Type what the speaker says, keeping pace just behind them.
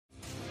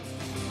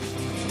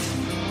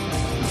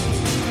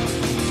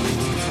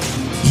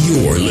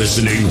You're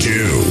listening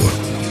to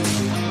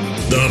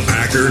the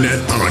Packernet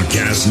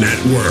Podcast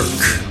Network.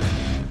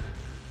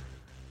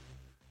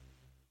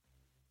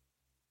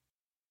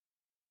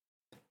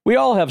 We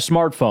all have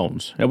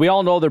smartphones, and we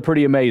all know they're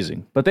pretty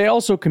amazing, but they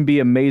also can be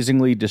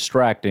amazingly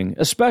distracting,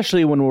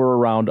 especially when we're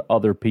around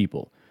other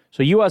people.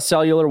 So US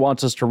Cellular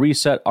wants us to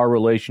reset our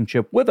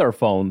relationship with our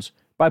phones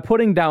by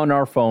putting down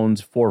our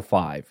phones for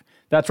 $5.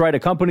 That's right, a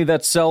company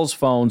that sells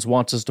phones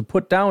wants us to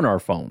put down our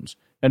phones.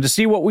 And to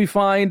see what we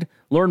find,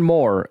 learn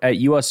more at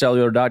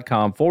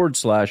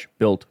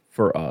uscellular.com/built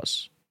for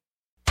us.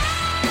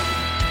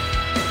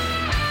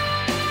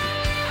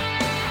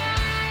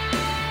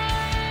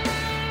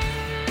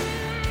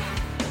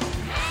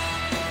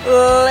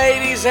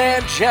 Ladies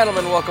and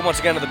gentlemen, welcome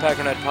once again to the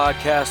Packernet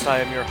Podcast.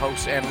 I am your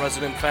host and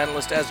resident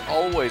fanalist, as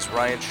always,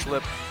 Ryan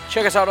Schlip.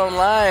 Check us out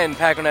online,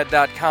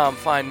 packernet.com.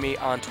 Find me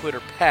on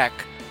Twitter,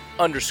 pack_daddy.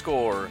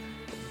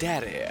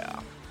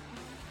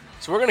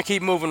 So we're going to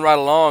keep moving right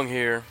along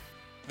here,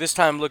 this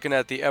time looking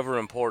at the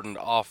ever-important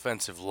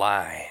offensive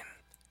line.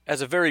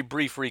 As a very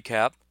brief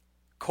recap,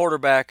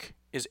 quarterback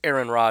is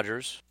Aaron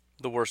Rodgers,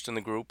 the worst in the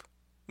group,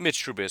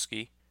 Mitch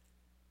Trubisky,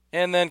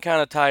 and then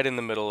kind of tied in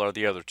the middle are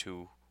the other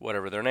two,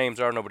 whatever their names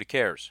are, nobody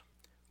cares.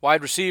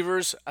 Wide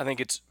receivers, I think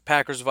it's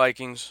Packers,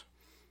 Vikings,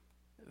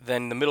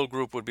 then the middle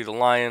group would be the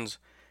Lions,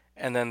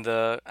 and then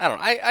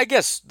I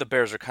guess the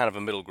Bears are kind of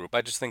a middle group.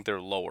 I just think they're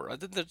lower.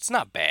 It's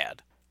not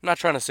bad. I'm not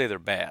trying to say they're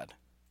bad.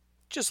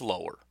 Just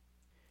lower.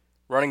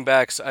 Running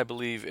backs, I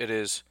believe it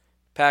is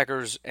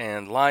Packers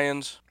and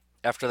Lions.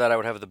 After that, I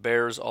would have the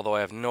Bears, although I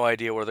have no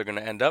idea where they're going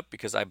to end up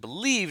because I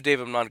believe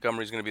David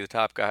Montgomery is going to be the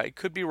top guy. It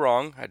could be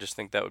wrong. I just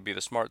think that would be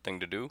the smart thing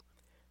to do.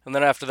 And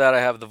then after that, I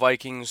have the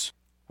Vikings,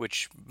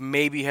 which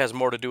maybe has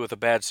more to do with a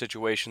bad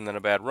situation than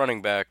a bad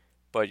running back,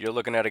 but you're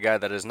looking at a guy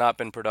that has not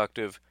been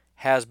productive,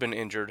 has been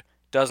injured,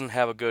 doesn't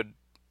have a good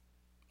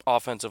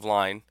offensive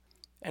line,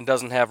 and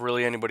doesn't have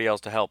really anybody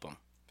else to help him.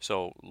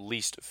 So,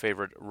 least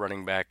favorite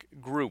running back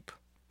group.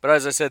 But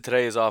as I said,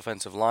 today is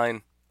offensive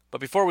line.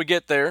 But before we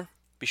get there,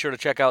 be sure to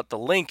check out the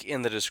link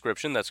in the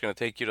description. That's going to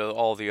take you to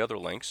all the other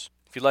links.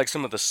 If you like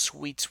some of the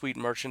sweet, sweet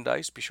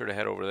merchandise, be sure to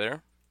head over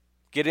there.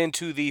 Get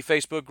into the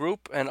Facebook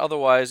group, and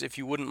otherwise, if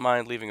you wouldn't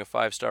mind leaving a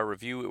 5-star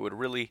review, it would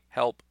really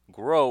help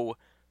grow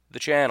the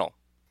channel,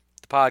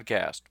 the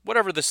podcast.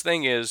 Whatever this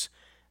thing is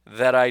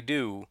that I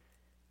do,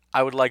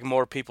 I would like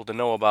more people to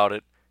know about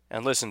it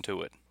and listen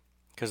to it,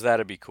 because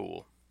that'd be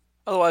cool.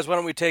 Otherwise, why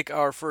don't we take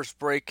our first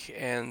break,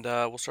 and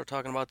we'll start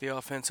talking about the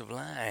offensive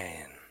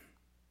line.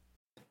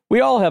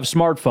 We all have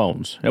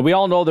smartphones, and we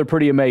all know they're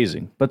pretty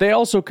amazing, but they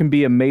also can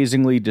be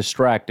amazingly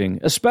distracting,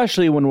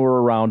 especially when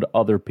we're around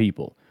other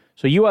people.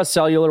 So US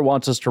Cellular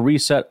wants us to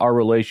reset our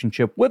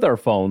relationship with our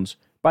phones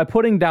by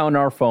putting down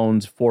our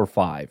phones for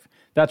 $5.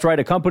 That's right,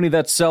 a company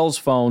that sells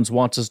phones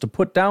wants us to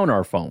put down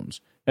our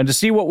phones. And to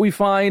see what we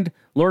find,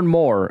 learn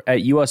more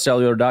at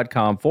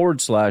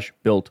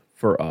uscellular.com/built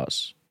for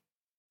us.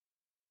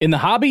 In the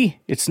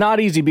hobby, it's not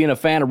easy being a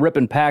fan of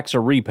ripping packs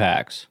or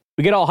repacks.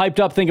 We get all hyped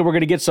up thinking we're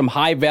going to get some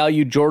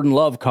high-value Jordan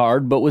Love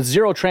card, but with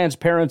zero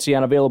transparency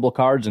on available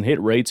cards and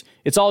hit rates,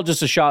 it's all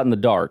just a shot in the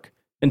dark.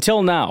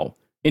 Until now.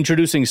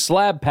 Introducing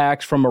slab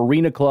packs from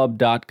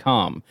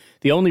arenaclub.com,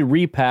 the only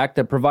repack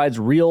that provides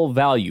real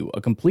value,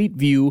 a complete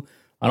view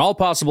on all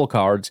possible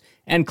cards,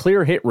 and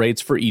clear hit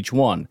rates for each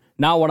one.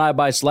 Now when I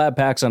buy slab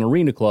packs on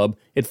Arena Club,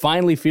 it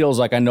finally feels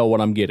like I know what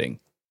I'm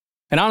getting.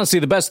 And honestly,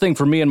 the best thing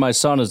for me and my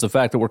son is the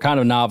fact that we're kind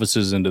of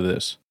novices into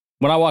this.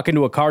 When I walk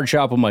into a card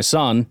shop with my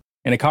son,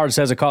 and a card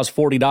says it costs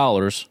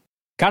 $40,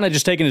 kind of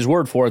just taking his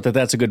word for it that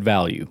that's a good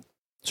value.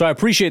 So I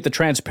appreciate the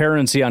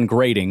transparency on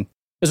grading,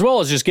 as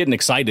well as just getting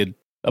excited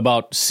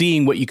about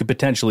seeing what you could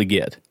potentially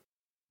get.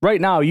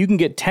 Right now, you can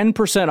get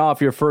 10%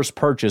 off your first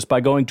purchase by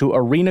going to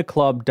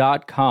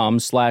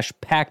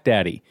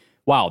arenaclub.com/packdaddy.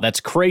 Wow, that's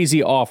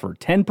crazy offer.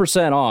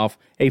 10% off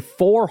a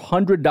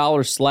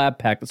 $400 slab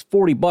pack. That's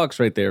 $40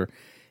 right there.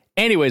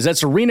 Anyways,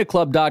 that's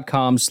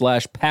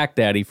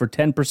arenaclub.com/packdaddy for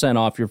 10%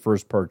 off your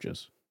first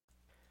purchase.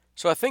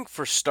 So I think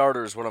for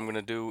starters, what I'm going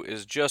to do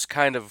is just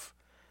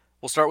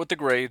we'll start with the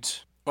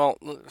grades. Well,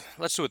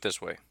 let's do it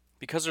this way.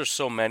 Because there's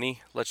so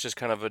many, let's just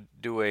kind of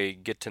do a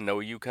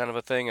get-to-know-you kind of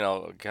a thing, and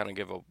I'll kind of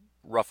give a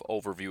rough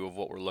overview of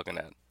what we're looking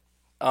at.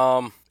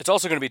 It's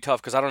also going to be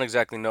tough because I don't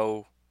exactly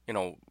know,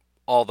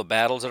 all the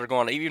battles that are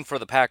going on. Even for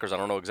the Packers, I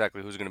don't know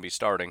exactly who's going to be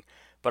starting.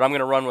 But I'm going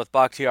to run with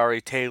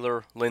Bakhtiari,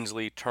 Taylor,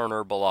 Lindsley,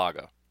 Turner,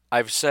 Bulaga.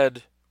 I've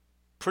said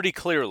pretty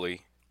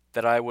clearly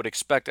that I would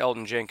expect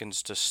Elgton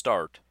Jenkins to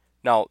start.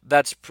 Now,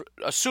 that's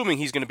assuming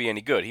he's going to be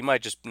any good. He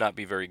might just not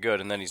be very good,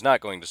 and then he's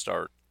not going to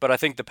start. But I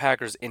think the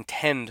Packers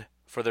intend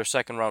for their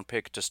second-round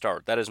pick to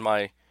start. That is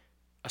my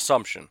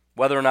assumption.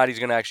 Whether or not he's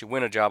going to actually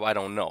win a job, I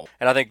don't know.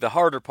 And I think the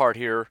harder part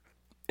here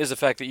is the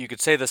fact that you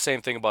could say the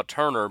same thing about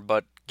Turner,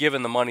 but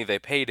given the money they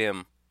paid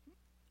him,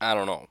 I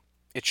don't know.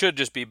 It should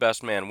just be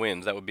best man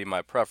wins. That would be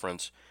my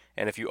preference.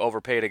 And if you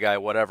overpaid a guy,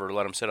 whatever,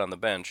 let him sit on the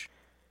bench.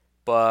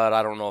 But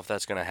I don't know if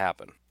that's going to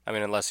happen. I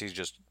mean, unless he's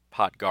just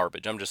hot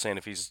garbage. I'm just saying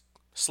if he's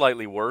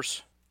slightly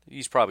worse,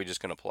 he's probably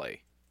just going to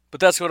play. But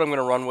that's what I'm going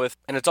to run with.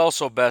 And it's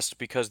also best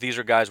because these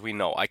are guys we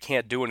know. I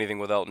can't do anything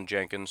with Elton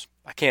Jenkins.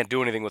 I can't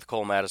do anything with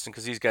Cole Madison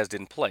because these guys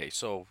didn't play.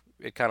 So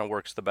it kind of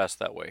works the best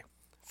that way.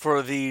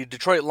 For the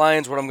Detroit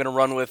Lions, what I'm going to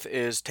run with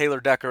is Taylor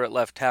Decker at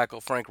left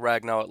tackle, Frank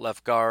Ragnow at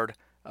left guard,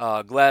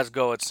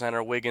 Glasgow at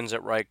center, Wiggins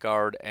at right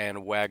guard,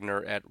 and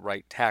Wagner at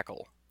right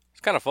tackle. It's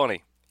kind of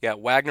funny. Yeah,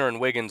 Wagner and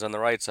Wiggins on the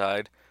right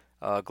side,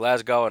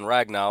 Glasgow and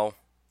Ragnow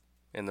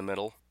in the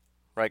middle.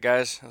 Right,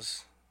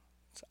 guys?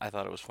 I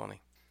thought it was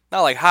funny.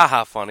 Not like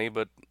ha-ha funny,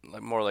 but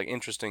more like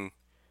interesting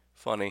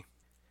funny.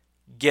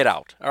 Get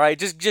out. All right,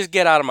 just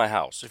get out of my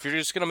house. If you're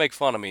just going to make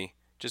fun of me,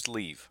 just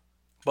leave.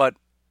 But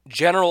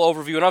general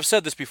overview, and I've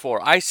said this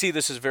before, I see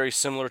this as very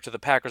similar to the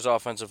Packers'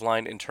 offensive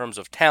line in terms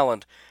of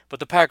talent, but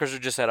the Packers are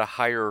just at a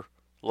higher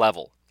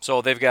level.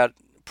 So they've got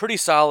pretty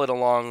solid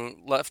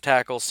along left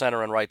tackle,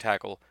 center, and right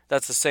tackle.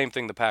 That's the same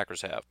thing the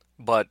Packers have.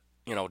 But,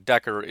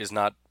 Decker is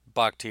not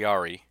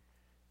Bakhtiari.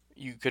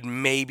 You could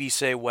maybe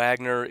say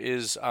Wagner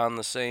is on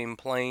the same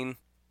plane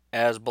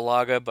as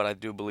Bulaga, but I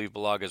do believe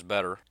Bulaga is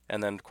better.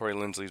 And then Corey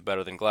Linsley is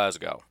better than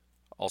Glasgow.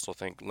 Also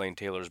think Lane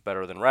Taylor is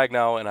better than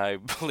Ragnow, and I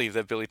believe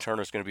that Billy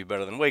Turner is going to be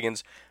better than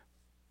Wiggins.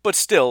 But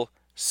still,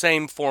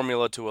 same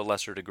formula to a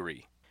lesser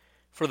degree.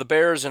 For the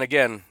Bears, and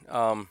again,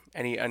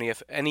 any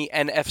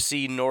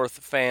NFC North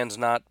fans,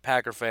 not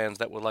Packer fans,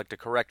 that would like to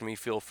correct me,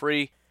 feel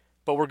free.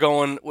 But we're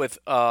going with,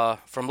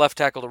 from left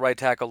tackle to right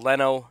tackle,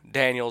 Leno,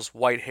 Daniels,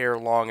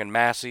 Whitehair, Long, and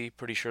Massey.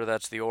 Pretty sure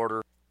that's the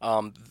order.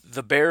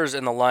 The Bears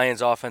and the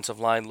Lions' offensive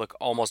line look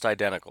almost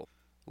identical.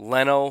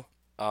 Leno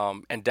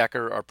and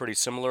Decker are pretty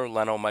similar.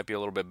 Leno might be a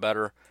little bit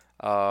better.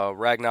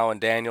 Ragnow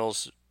and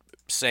Daniels,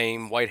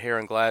 same. Whitehair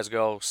and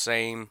Glasgow,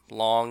 same.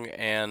 Long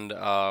and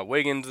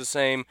Wiggins, the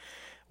same.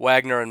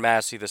 Wagner and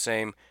Massey, the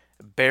same.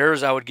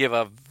 Bears, I would give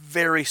a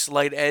very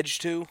slight edge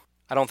to.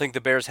 I don't think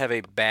the Bears have a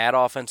bad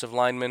offensive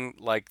lineman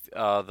like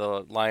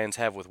the Lions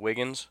have with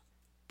Wiggins.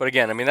 But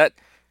again, I mean,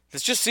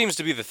 this just seems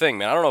to be the thing,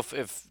 man. I don't know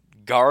if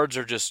guards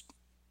are just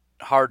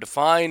hard to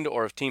find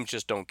or if teams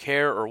just don't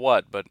care or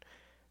what, but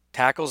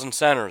tackles and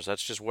centers,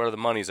 that's just where the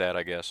money's at,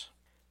 I guess.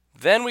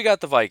 Then we got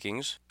the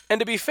Vikings,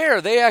 and to be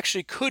fair, they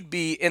actually could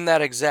be in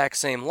that exact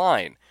same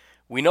line.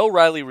 We know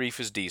Riley Reiff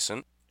is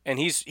decent, and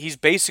he's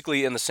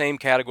basically in the same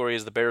category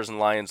as the Bears and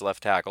Lions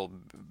left tackle,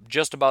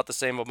 just about the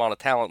same amount of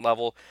talent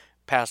level.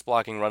 Pass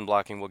blocking, run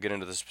blocking, we'll get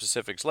into the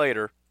specifics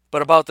later,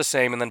 but about the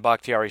same, and then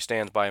Bakhtiari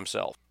stands by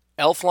himself.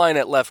 Elflein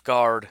at left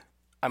guard,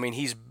 I mean,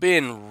 he's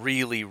been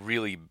really,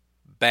 really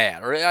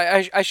bad. Or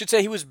I should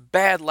say he was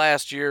bad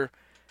last year.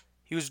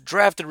 He was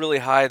drafted really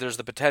high. There's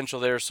the potential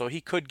there, so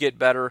he could get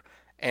better,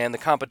 and the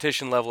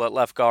competition level at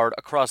left guard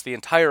across the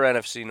entire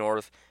NFC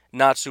North,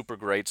 not super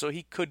great, so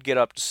he could get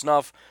up to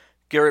snuff.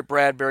 Garrett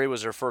Bradbury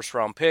was their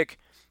first-round pick.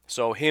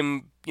 So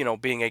him,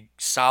 being a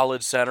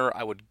solid center,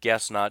 I would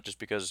guess not, just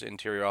because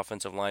interior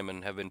offensive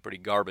linemen have been pretty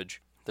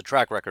garbage. The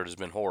track record has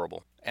been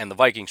horrible. And the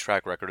Vikings'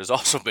 track record has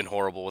also been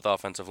horrible with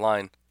offensive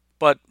line.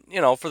 But,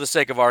 for the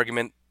sake of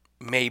argument,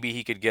 maybe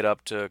he could get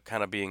up to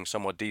kind of being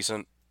somewhat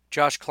decent.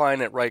 Josh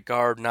Klein at right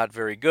guard, not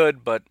very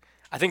good, but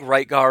I think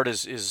right guard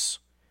is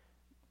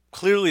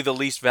clearly the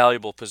least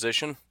valuable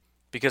position,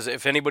 because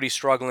if anybody's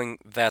struggling,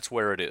 that's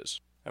where it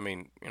is. I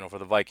mean, for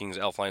the Vikings,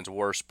 Elflein's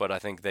worse, but I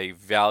think they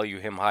value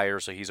him higher,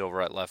 so he's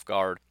over at left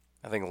guard.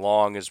 I think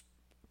Long is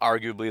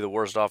arguably the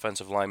worst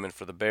offensive lineman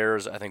for the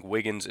Bears. I think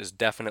Wiggins is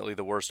definitely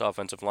the worst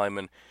offensive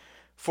lineman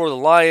for the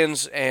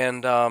Lions.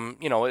 And,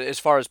 as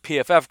far as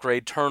PFF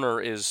grade, Turner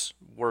is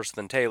worse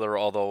than Taylor,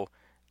 although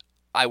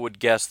I would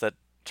guess that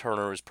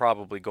Turner is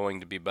probably going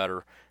to be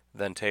better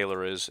than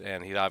Taylor is,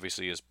 and he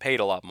obviously is paid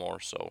a lot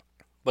more. So,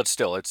 but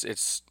still,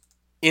 it's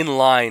in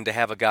line to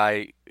have a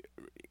guy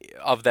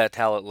of that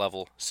talent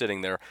level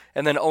sitting there.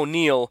 And then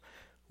O'Neal,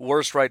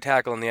 worst right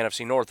tackle in the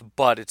NFC North,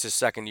 but it's his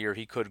second year.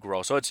 He could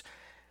grow. So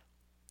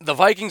the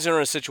Vikings are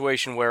in a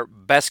situation where,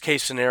 best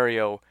case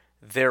scenario,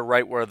 they're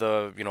right where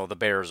the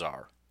Bears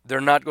are.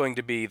 They're not going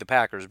to be the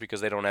Packers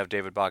because they don't have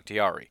David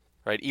Bakhtiari,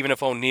 right? Even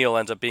if O'Neal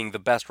ends up being the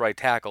best right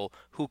tackle,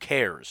 who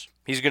cares?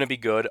 He's going to be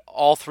good.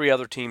 All three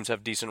other teams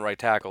have decent right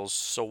tackles,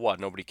 so what?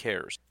 Nobody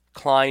cares.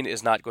 Klein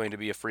is not going to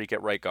be a freak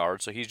at right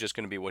guard, so he's just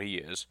going to be what he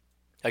is.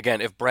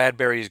 Again, if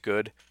Bradbury's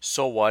good,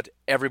 so what?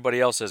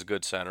 Everybody else has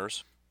good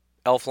centers.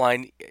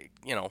 Elflein,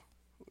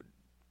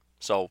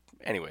 So,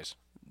 anyways,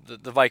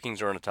 the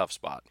Vikings are in a tough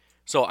spot.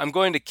 So I'm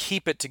going to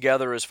keep it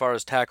together as far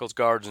as tackles,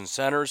 guards, and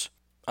centers.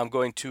 I'm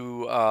going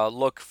to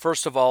look,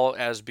 first of all,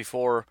 as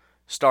before,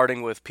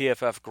 starting with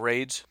PFF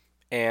grades.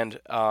 And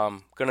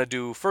going to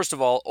do, first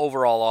of all,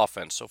 overall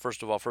offense. So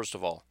first of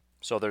all.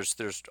 So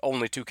there's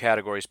only two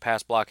categories,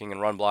 pass blocking and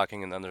run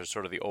blocking, and then there's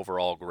sort of the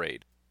overall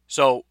grade.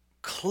 So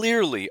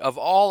clearly, of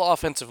all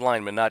offensive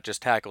linemen, not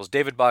just tackles,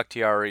 David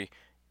Bakhtiari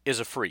is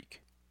a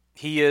freak.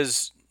 He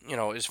is,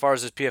 as far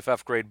as his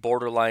PFF grade,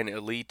 borderline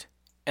elite,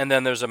 and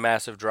then there's a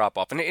massive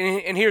drop-off. And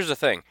here's the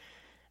thing.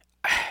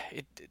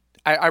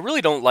 I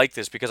really don't like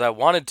this because I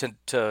wanted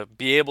to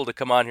be able to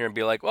come on here and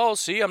be like, well,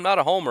 see, I'm not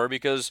a homer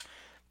because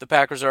the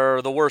Packers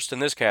are the worst in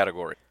this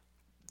category.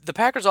 The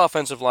Packers'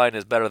 offensive line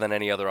is better than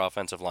any other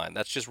offensive line.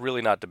 That's just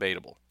really not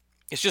debatable.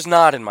 It's just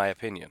not, in my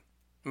opinion.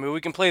 I mean,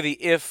 we can play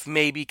the if,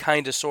 maybe,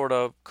 kinda,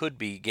 sorta, could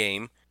be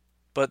game,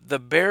 but the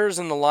Bears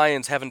and the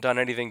Lions haven't done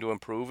anything to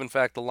improve. In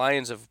fact, the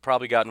Lions have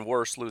probably gotten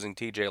worse losing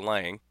TJ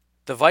Lang.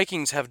 The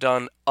Vikings have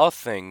done a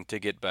thing to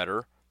get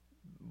better,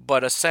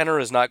 but a center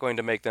is not going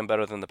to make them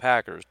better than the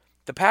Packers.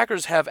 The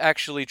Packers have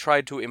actually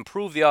tried to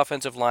improve the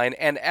offensive line,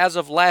 and as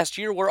of last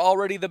year, we're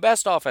already the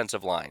best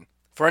offensive line.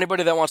 For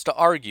anybody that wants to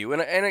argue,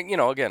 and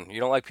again, you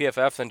don't like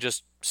PFF, then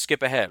just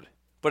skip ahead.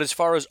 But as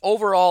far as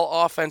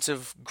overall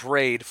offensive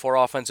grade for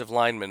offensive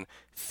linemen,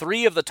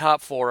 3 of the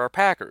top 4 are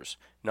Packers.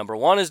 Number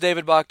 1 is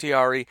David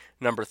Bakhtiari,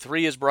 number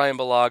 3 is Brian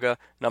Bulaga,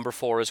 number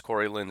 4 is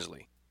Corey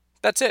Linsley.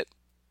 That's it.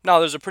 Now,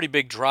 there's a pretty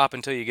big drop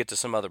until you get to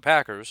some other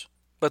Packers,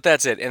 but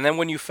that's it. And then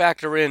when you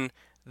factor in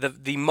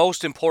the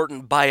most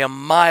important, by a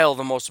mile,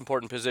 the most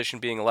important position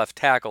being left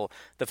tackle,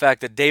 the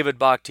fact that David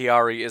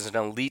Bakhtiari is an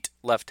elite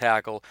left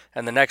tackle,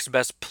 and the next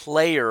best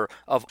player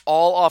of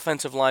all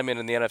offensive linemen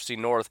in the NFC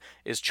North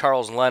is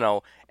Charles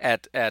Leno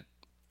at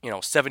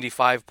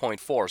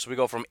 75.4. So we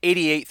go from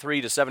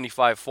 88.3 to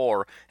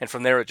 75.4, and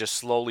from there it just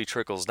slowly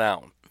trickles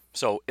down.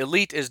 So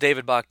elite is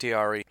David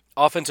Bakhtiari.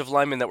 Offensive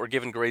linemen that were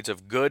given grades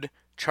of good: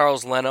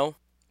 Charles Leno,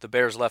 the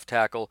Bears left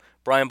tackle;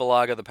 Brian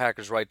Bulaga, the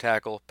Packers right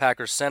tackle;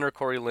 Packers center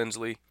Corey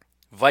Linsley;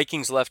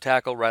 Vikings left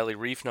tackle Riley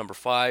Reiff, number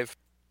 5.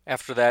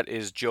 After that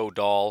is Joe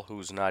Dahl,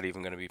 who's not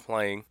even going to be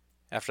playing.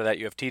 After that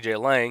you have TJ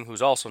Lang,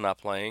 who's also not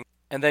playing.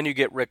 And then you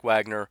get Rick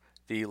Wagner,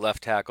 the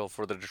left tackle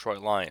for the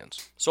Detroit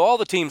Lions. So all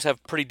the teams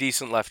have pretty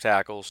decent left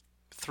tackles.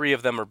 3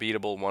 of them are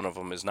beatable, 1 of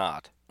them is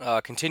not.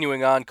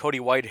 Continuing on, Cody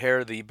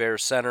Whitehair, the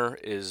Bears center,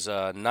 is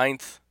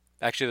 9th.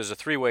 Actually, there's a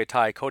 3-way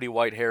tie: Cody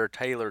Whitehair,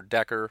 Taylor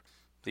Decker,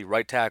 the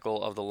right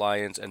tackle of the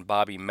Lions, and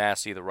Bobby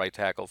Massey, the right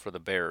tackle for the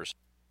Bears.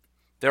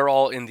 They're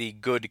all in the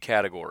good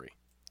category.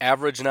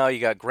 Average now, you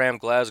got Graham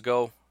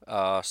Glasgow,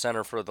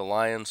 center for the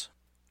Lions;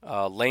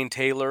 Lane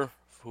Taylor,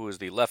 who is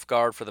the left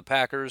guard for the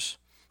Packers;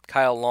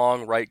 Kyle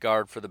Long, right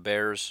guard for the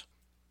Bears;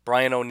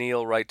 Brian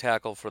O'Neill, right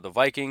tackle for the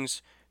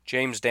Vikings;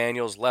 James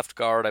Daniels, left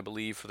guard, I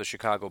believe, for the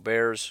Chicago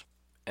Bears;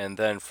 and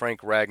then Frank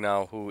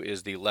Ragnow, who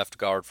is the left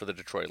guard for the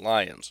Detroit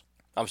Lions.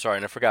 I'm sorry,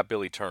 and I forgot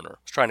Billy Turner.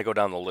 I was trying to go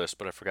down the list,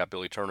 but I forgot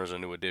Billy Turner's a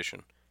new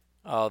addition.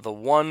 The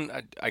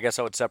one, I guess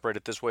I would separate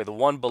it this way: the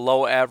one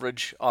below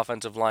average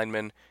offensive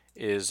lineman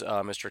is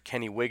Mr.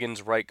 Kenny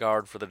Wiggins, right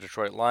guard for the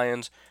Detroit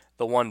Lions.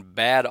 The one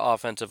bad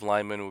offensive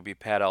lineman would be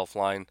Pat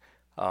Elflein.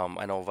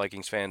 I know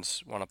Vikings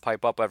fans want to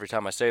pipe up every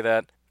time I say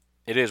that.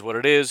 It is what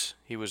it is.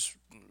 He was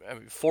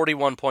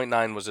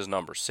 41.9 was his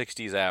number,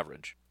 60 is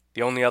average.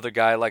 The only other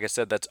guy, like I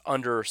said, that's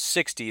under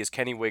 60 is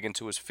Kenny Wiggins,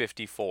 who is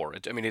 54.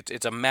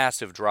 It's a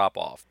massive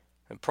drop-off.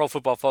 And Pro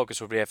Football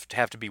Focus would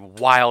have to be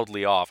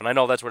wildly off. And I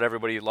know that's what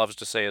everybody loves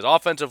to say is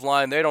offensive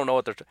line, they don't know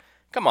what they're...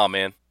 Come on,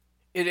 man.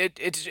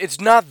 It's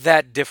not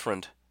that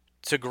different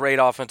to grade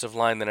offensive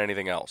line than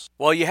anything else.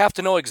 Well, you have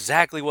to know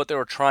exactly what they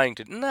were trying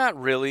to...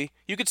 Not really.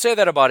 You could say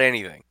that about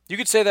anything. You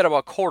could say that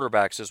about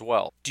quarterbacks as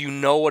well. Do you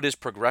know what his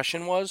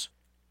progression was?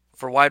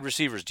 For wide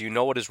receivers, do you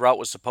know what his route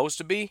was supposed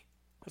to be?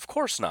 Of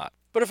course not.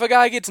 But if a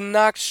guy gets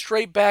knocked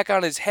straight back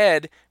on his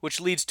head, which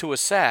leads to a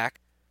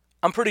sack,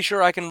 I'm pretty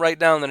sure I can write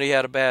down that he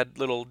had a bad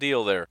little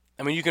deal there.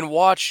 I mean, you can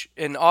watch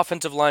an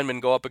offensive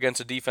lineman go up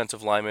against a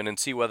defensive lineman and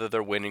see whether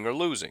they're winning or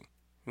losing.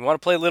 You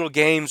want to play little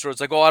games where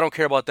it's like, oh, I don't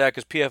care about that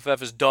because PFF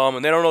is dumb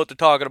and they don't know what they're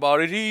talking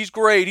about. He's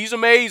great. He's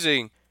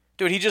amazing.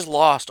 Dude, he just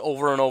lost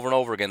over and over and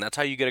over again. That's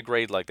how you get a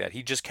grade like that.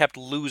 He just kept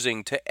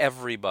losing to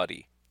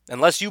everybody.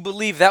 Unless you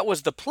believe that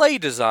was the play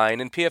design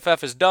and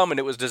PFF is dumb and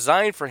it was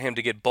designed for him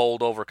to get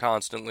bowled over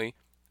constantly,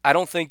 I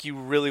don't think you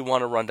really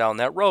want to run down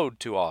that road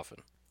too often.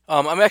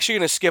 I'm actually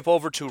going to skip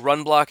over to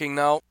run blocking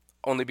now,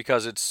 only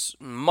because it's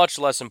much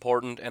less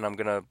important, and I'm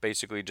going to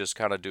basically just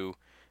kind of do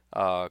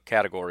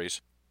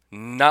categories.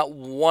 Not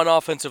one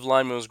offensive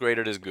lineman was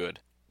graded as good.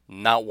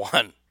 Not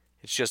one.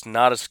 It's just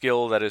not a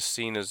skill that is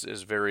seen as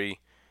very,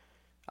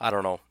 I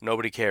don't know,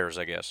 nobody cares,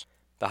 I guess.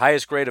 The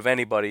highest grade of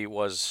anybody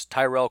was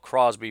Tyrell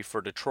Crosby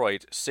for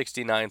Detroit,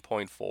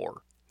 69.4.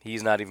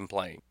 He's not even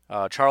playing.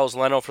 Charles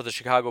Leno for the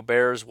Chicago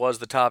Bears was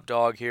the top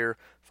dog here,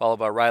 followed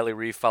by Riley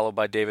Reiff, followed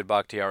by David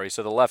Bakhtiari.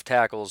 So the left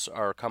tackles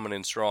are coming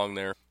in strong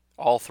there.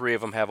 All 3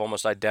 of them have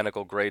almost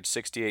identical grades,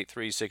 68.3,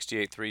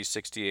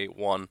 68.3,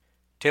 68.1.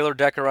 Taylor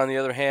Decker, on the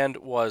other hand,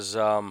 was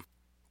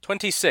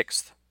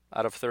 26th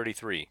out of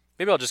 33.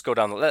 Maybe I'll just go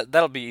down.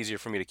 That'll be easier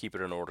for me to keep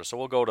it in order. So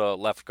we'll go to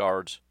left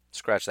guards.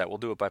 Scratch that. We'll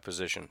do it by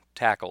position.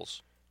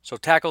 Tackles. So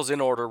tackles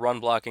in order: run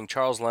blocking,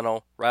 Charles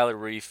Leno, Riley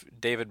Reiff,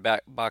 David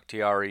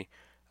Bakhtiari.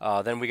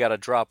 Then we got a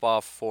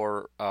drop-off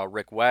for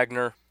Rick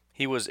Wagner.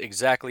 He was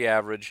exactly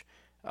average.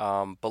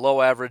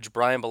 Below average,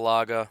 Brian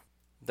Bulaga,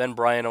 then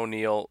Brian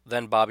O'Neill,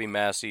 then Bobby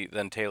Massey,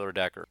 then Taylor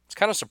Decker. It's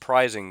kind of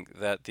surprising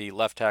that the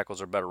left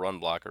tackles are better run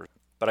blockers,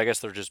 but I guess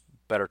they're just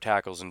better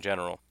tackles in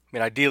general. I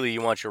mean, ideally,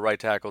 you want your right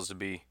tackles to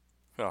be,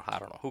 well, I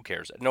don't know, who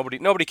cares?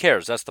 Nobody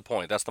cares. That's the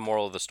point. That's the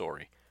moral of the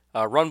story.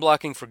 Run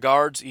blocking for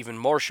guards, even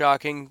more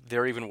shocking.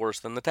 They're even worse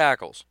than the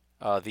tackles.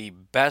 The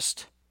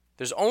best,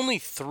 there's only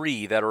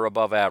 3 that are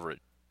above average: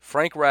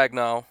 Frank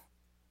Ragnow,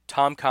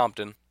 Tom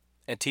Compton,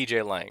 and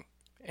TJ Lang.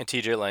 and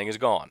TJ Lang is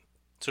gone.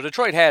 So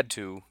Detroit had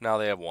 2, now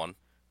they have 1.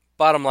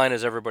 Bottom line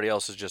is everybody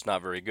else is just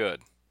not very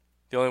good.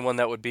 The only one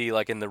that would be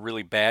like in the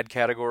really bad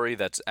category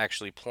that's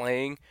actually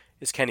playing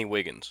is Kenny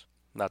Wiggins.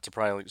 Not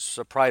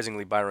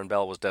surprisingly, Byron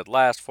Bell was dead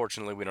last.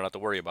 Fortunately, we don't have to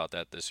worry about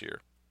that this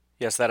year.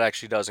 Yes, that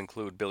actually does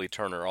include Billy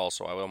Turner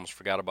also. I almost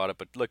forgot about it,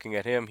 but looking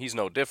at him, he's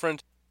no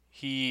different.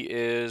 He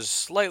is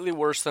slightly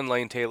worse than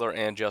Lane Taylor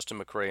and Justin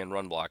McRae in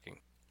run blocking.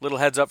 Little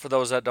heads up for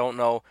those that don't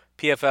know,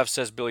 PFF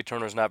says Billy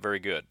Turner's not very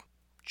good.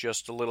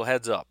 Just a little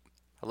heads up.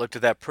 I looked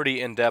at that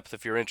pretty in-depth.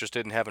 If you're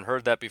interested and haven't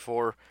heard that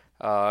before,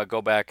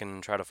 go back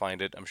and try to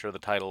find it. I'm sure the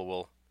title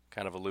will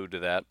kind of allude to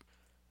that.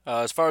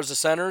 As far as the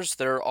centers,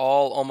 they're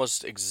all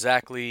almost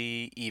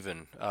exactly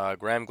even.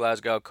 Graham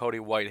Glasgow, Cody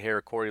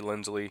Whitehair, Corey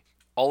Linsley.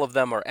 All of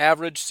them are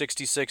average,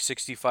 66,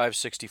 65,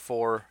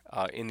 64,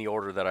 in the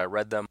order that I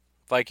read them.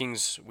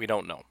 Vikings, we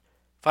don't know.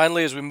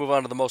 Finally, as we move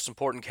on to the most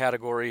important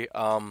category,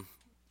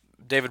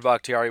 David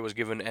Bakhtiari was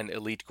given an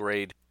elite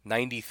grade,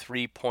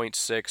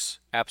 93.6,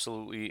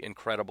 absolutely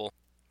incredible.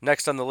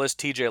 Next on the list,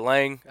 TJ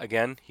Lang.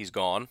 Again, he's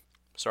gone.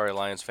 Sorry,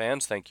 Lions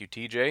fans. Thank you,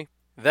 TJ.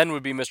 Then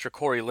would be Mr.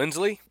 Corey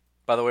Linsley.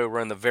 By the way, we're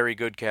in the very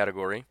good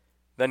category.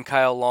 Then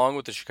Kyle Long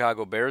with the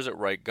Chicago Bears at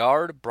right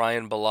guard.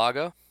 Brian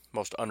Bulaga,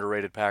 most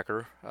underrated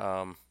Packer,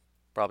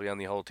 probably on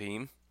the whole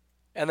team.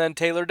 And then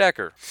Taylor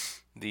Decker,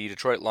 the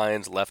Detroit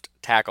Lions left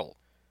tackle.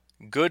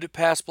 Good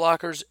pass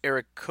blockers,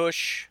 Eric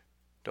Kush,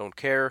 don't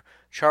care.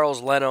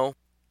 Charles Leno,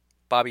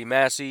 Bobby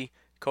Massey,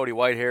 Cody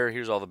Whitehair,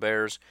 here's all the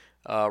Bears.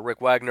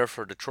 Rick Wagner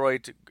for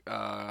Detroit,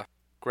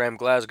 Graham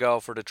Glasgow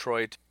for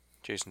Detroit,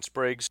 Jason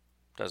Spriggs,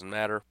 doesn't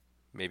matter.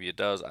 Maybe it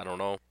does, I don't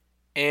know.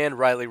 And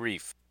Riley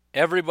Reif.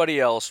 Everybody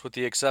else, with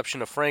the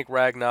exception of Frank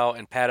Ragnow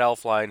and Pat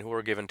Elflein, who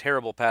were given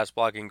terrible pass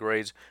blocking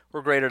grades,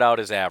 were graded out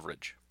as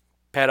average.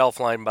 Pat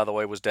Elflein, by the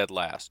way, was dead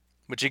last.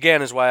 Which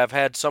again is why I've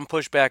had some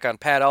pushback on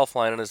Pat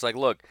Elflein, and it's like,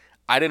 look,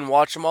 I didn't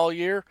watch him all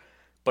year,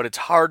 but it's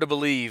hard to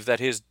believe that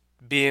his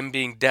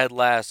being dead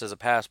last as a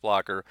pass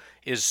blocker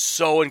is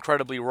so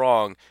incredibly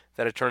wrong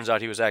that it turns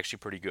out he was actually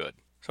pretty good.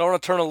 So I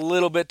want to turn a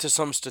little bit to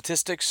some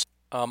statistics.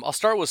 I'll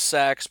start with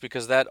sacks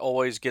because that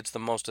always gets the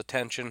most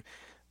attention,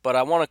 but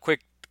I want to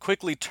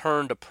quickly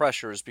turn to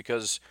pressures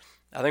because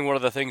I think one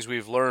of the things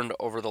we've learned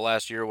over the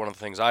last year, one of the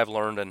things I've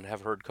learned and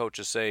have heard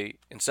coaches say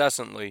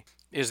incessantly,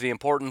 is the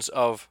importance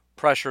of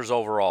pressures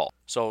overall.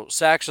 So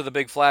sacks are the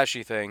big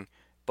flashy thing,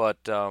 but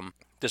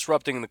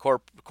disrupting the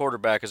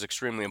quarterback is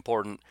extremely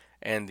important,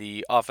 and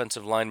the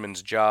offensive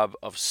lineman's job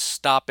of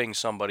stopping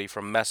somebody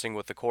from messing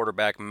with the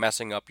quarterback,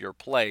 messing up your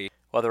play,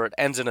 whether it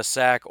ends in a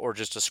sack or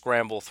just a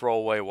scramble,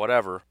 throwaway,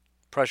 whatever,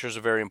 pressures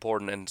are very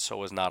important, and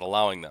so is not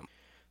allowing them.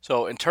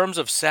 So in terms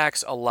of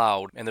sacks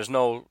allowed, and there's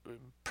no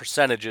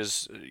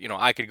percentages,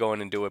 I could go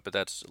in and do it, but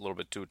that's a little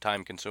bit too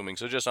time consuming.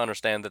 So just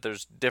understand that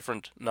there's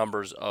different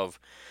numbers of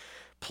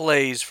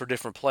plays for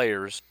different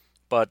players,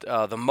 but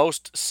the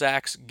most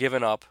sacks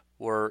given up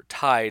were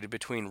tied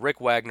between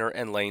Rick Wagner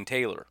and Lane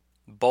Taylor.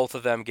 Both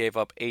of them gave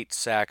up 8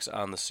 sacks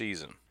on the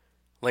season.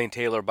 Lane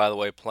Taylor, by the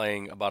way,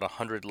 playing about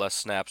 100 less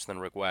snaps than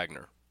Rick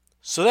Wagner.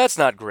 So that's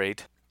not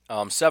great.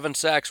 7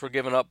 sacks were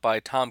given up by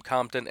Tom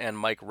Compton and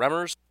Mike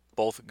Remmers,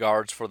 both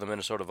guards for the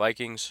Minnesota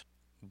Vikings,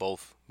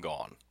 both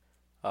gone.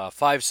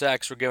 5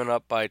 sacks were given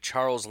up by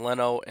Charles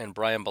Leno and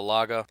Brian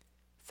Bulaga.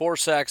 4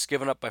 sacks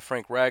given up by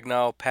Frank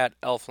Ragnow, Pat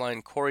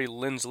Elflein, Corey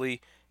Linsley,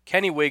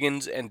 Kenny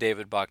Wiggins, and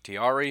David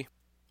Bakhtiari.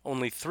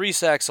 Only 3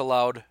 sacks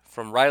allowed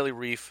from Riley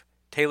Reif,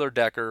 Taylor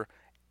Decker,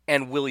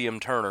 and William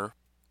Turner,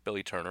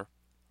 Billy Turner.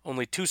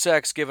 Only 2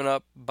 sacks given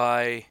up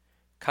by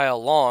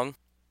Kyle Long.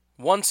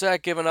 1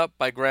 sack given up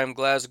by Graham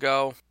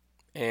Glasgow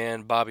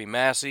and Bobby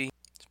Massey.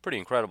 It's pretty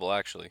incredible,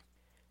 actually.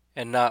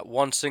 And not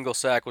one single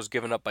sack was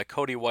given up by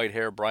Cody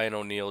Whitehair, Brian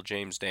O'Neill,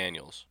 James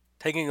Daniels.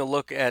 Taking a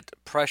look at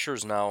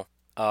pressures now,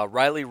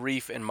 Riley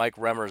Reif and Mike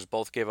Remmers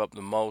both gave up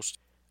the most.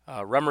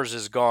 Remmers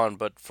is gone,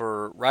 but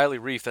for Riley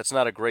Reif, that's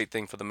not a great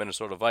thing for the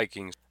Minnesota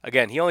Vikings.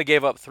 Again, he only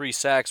gave up 3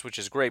 sacks, which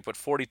is great, but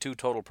 42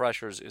 total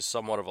pressures is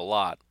somewhat of a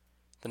lot.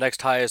 The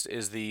next highest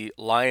is the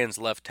Lions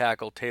left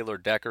tackle, Taylor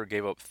Decker,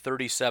 gave up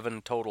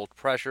 37 total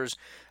pressures.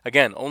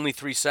 Again, only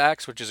 3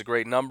 sacks, which is a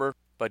great number,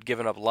 but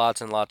giving up lots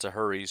and lots of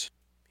hurries.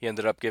 He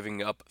ended up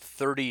giving up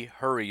 30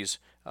 hurries.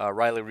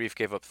 Riley Reif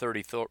gave up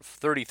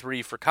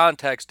 33. For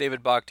context,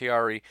 David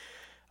Bakhtiari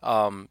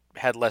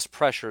had less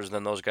pressures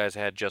than those guys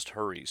had, just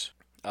hurries.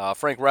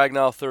 Frank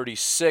Ragnow,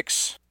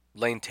 36.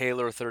 Lane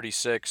Taylor,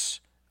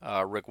 36.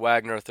 Rick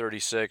Wagner,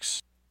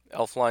 36.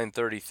 Elflein,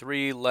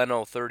 33.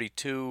 Leno,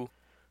 32.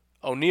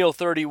 O'Neill,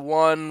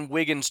 31.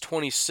 Wiggins,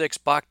 26.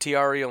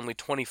 Bakhtiari, only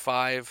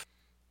 25.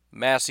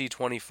 Massey,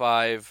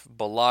 25.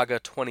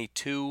 Bulaga,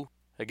 22.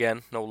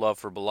 Again, no love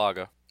for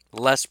Bulaga.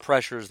 Less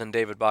pressures than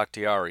David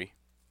Bakhtiari.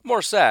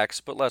 More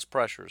sacks, but less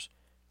pressures.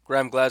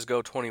 Graham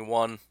Glasgow,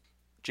 21.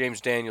 James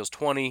Daniels,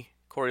 20.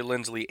 Corey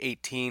Linsley,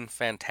 18.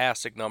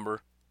 Fantastic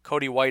number.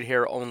 Cody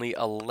Whitehair, only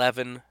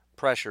 11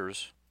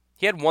 pressures.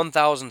 He had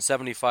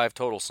 1,075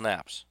 total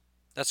snaps.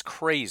 That's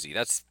crazy.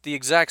 That's the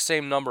exact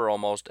same number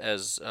almost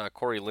as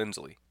Corey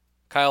Linsley.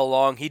 Kyle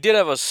Long, he did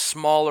have a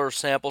smaller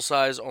sample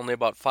size, only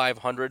about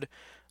 500,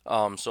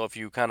 So if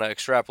you kind of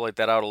extrapolate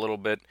that out a little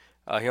bit,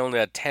 he only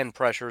had 10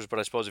 pressures, but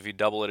I suppose if you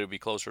double it, it would be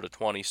closer to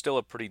 20. Still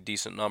a pretty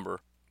decent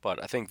number.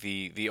 But I think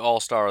the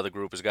all-star of the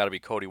group has got to be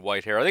Cody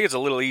Whitehair. I think it's a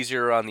little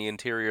easier on the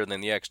interior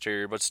than the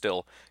exterior, but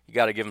still, you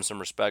got to give him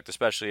some respect,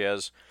 especially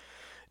as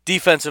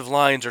defensive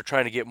lines are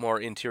trying to get more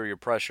interior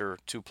pressure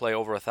to play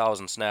over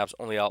 1,000 snaps,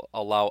 only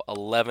allow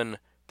 11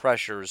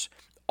 pressures.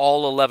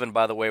 All 11,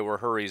 by the way, were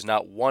hurries,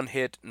 not one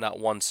hit, not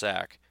one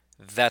sack.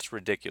 That's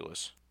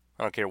ridiculous.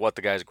 I don't care what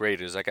the guy's grade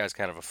is. That guy's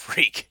kind of a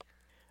freak.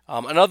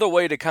 Another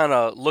way to kind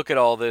of look at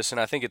all this, and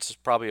I think it's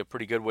probably a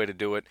pretty good way to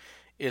do it,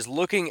 is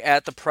looking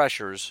at the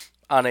pressures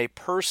on a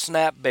per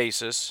snap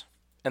basis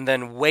and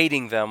then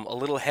weighting them a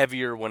little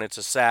heavier when it's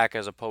a sack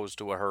as opposed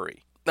to a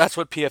hurry. That's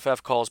what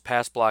PFF calls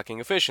pass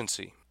blocking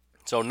efficiency.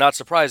 So not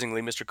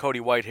surprisingly, Mr. Cody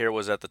Whitehair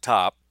was at the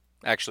top.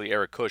 Actually,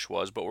 Eric Kush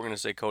was, but we're going to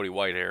say Cody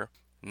Whitehair.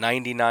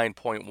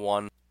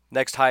 99.1.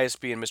 Next highest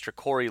being Mr.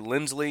 Corey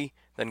Linsley,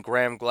 then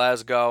Graham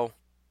Glasgow.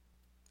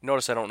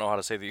 Notice I don't know how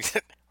to say these.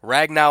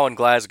 Ragnow and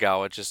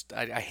Glasgow.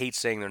 I hate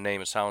saying their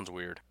name. It sounds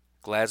weird.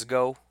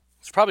 Glasgow?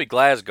 It's probably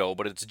Glasgow,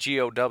 but it's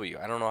G-O-W.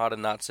 I don't know how to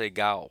not say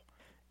Gow.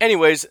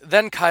 Anyways,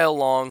 then Kyle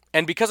Long.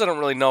 And because I don't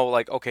really know,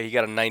 okay, he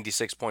got a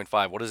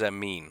 96.5. What does that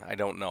mean? I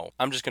don't know.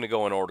 I'm just going to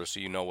go in order so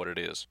you know what it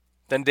is.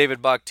 Then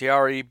David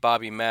Bakhtiari,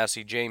 Bobby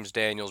Massey, James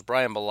Daniels,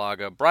 Brian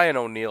Balaga, Brian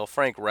O'Neill,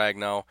 Frank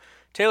Ragnow,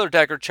 Taylor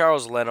Decker,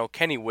 Charles Leno,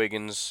 Kenny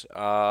Wiggins,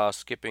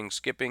 skipping,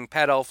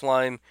 Pat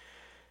Elflein,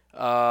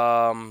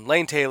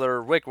 Lane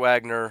Taylor, Rick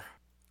Wagner,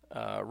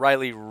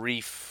 Riley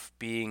Reef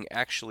being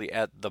actually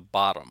at the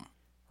bottom.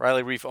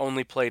 Riley Reef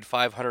only played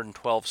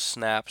 512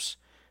 snaps,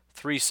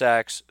 3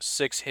 sacks,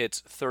 6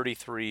 hits,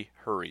 33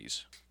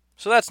 hurries.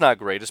 So that's not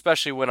great,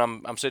 especially when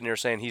I'm sitting here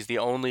saying he's the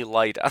only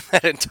light on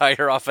that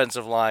entire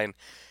offensive line,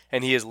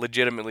 and he is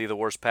legitimately the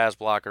worst pass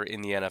blocker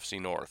in the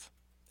NFC North.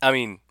 I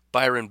mean,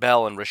 Byron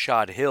Bell and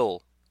Rashad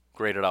Hill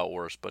graded out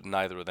worse, but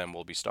neither of them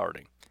will be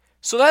starting.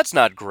 So that's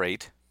not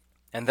great.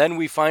 And then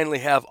we finally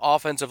have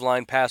offensive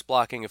line pass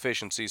blocking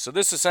efficiency. So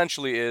this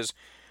essentially is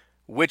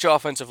which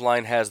offensive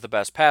line has the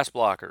best pass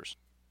blockers.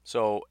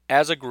 So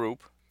as a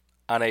group,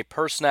 on a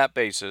per snap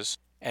basis,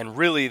 and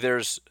really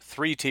there's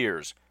 3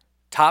 tiers.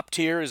 Top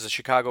tier is the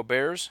Chicago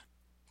Bears.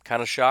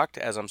 Kind of shocked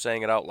as I'm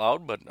saying it out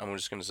loud, but I'm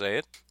just going to say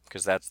it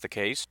because that's the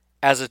case.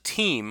 As a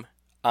team,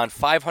 on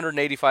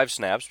 585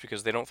 snaps,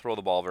 because they don't throw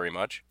the ball very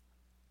much,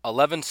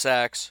 11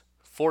 sacks,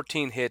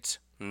 14 hits,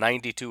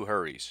 92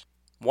 hurries,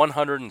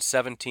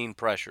 117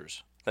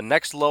 pressures. The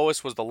next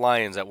lowest was the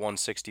Lions at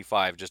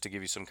 165, just to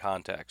give you some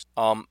context.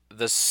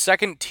 The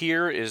second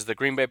tier is the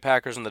Green Bay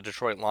Packers and the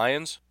Detroit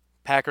Lions.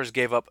 Packers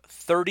gave up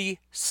 30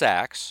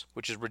 sacks,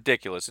 which is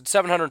ridiculous. It's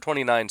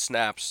 729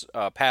 snaps,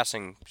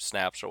 passing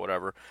snaps or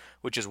whatever,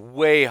 which is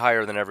way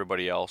higher than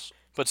everybody else.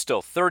 But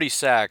still, 30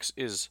 sacks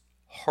is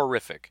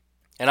horrific.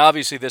 And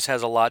obviously this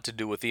has a lot to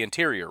do with the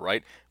interior,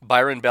 right?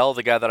 Byron Bell,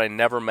 the guy that I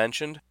never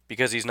mentioned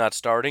because he's not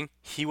starting,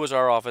 he was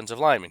our offensive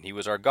lineman. He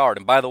was our guard.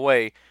 And by the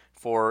way,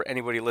 for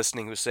anybody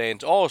listening who's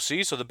saying, oh,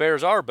 see, so the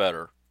Bears are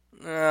better.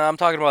 I'm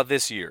talking about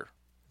this year.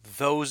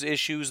 Those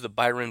issues, the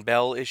Byron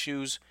Bell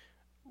issues,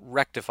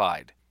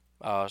 rectified.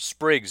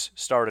 Spriggs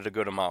started a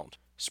good amount.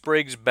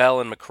 Spriggs, Bell,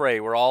 and McCray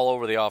were all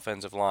over the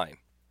offensive line.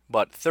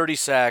 But 30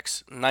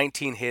 sacks,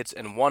 19 hits,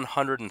 and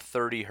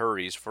 130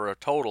 hurries for a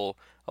total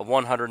of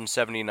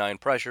 179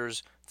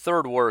 pressures,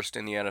 third worst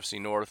in the NFC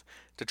North.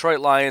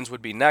 Detroit Lions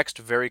would be next,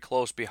 very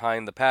close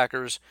behind the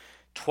Packers.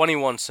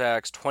 21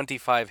 sacks,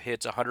 25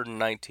 hits,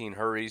 119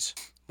 hurries,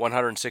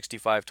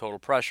 165 total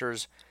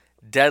pressures.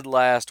 Dead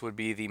last would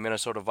be the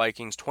Minnesota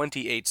Vikings,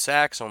 28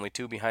 sacks, only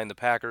 2 behind the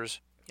Packers.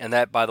 And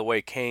that, by the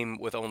way, came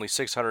with only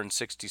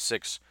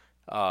 666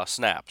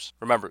 snaps.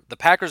 Remember, the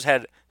Packers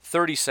had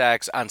 30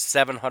 sacks on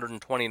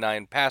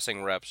 729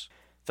 passing reps.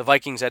 The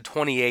Vikings had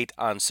 28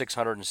 on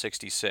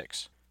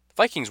 666. The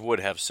Vikings would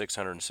have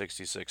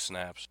 666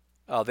 snaps.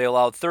 They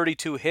allowed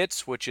 32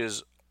 hits, which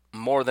is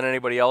more than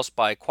anybody else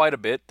by quite a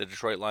bit. The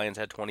Detroit Lions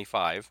had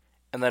 25.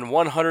 And then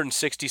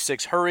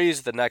 166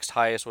 hurries. The next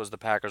highest was the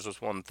Packers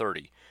with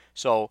 130.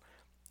 So,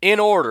 in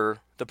order,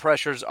 the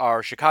pressures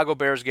are Chicago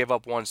Bears gave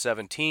up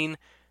 117,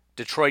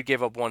 Detroit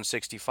gave up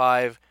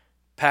 165,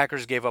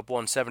 Packers gave up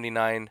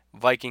 179,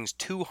 Vikings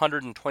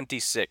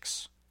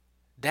 226.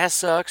 That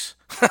sucks.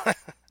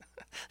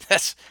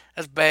 That's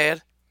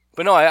bad.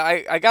 But no,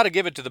 I got to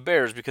give it to the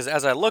Bears because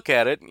as I look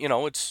at it,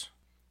 it's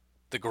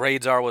the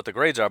grades are what the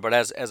grades are. But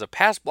as a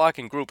pass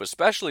blocking group,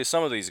 especially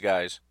some of these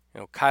guys,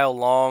 Kyle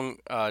Long,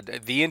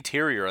 the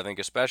interior, I think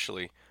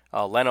especially,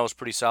 Leno's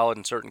pretty solid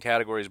in certain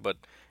categories, but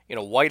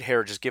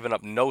Whitehair just giving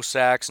up no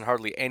sacks and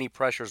hardly any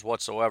pressures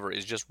whatsoever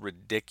is just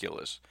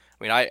ridiculous.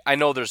 I mean, I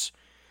know there's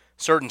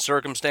certain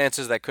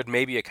circumstances that could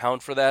maybe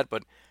account for that,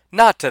 but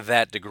not to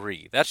that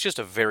degree. That's just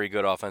a very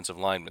good offensive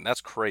lineman.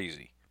 That's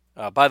crazy.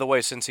 By the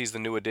way, since he's the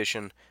new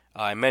addition,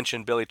 I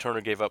mentioned Billy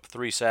Turner gave up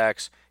 3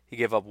 sacks. He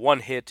gave up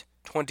 1 hit,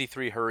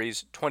 23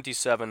 hurries,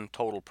 27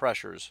 total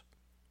pressures,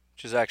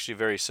 which is actually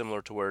very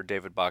similar to where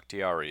David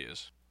Bakhtiari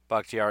is.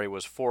 Bakhtiari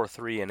was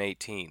 4-3 and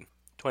 18,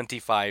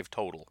 25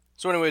 total.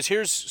 So anyways,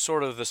 here's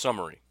sort of the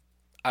summary.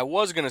 I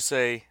was going to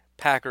say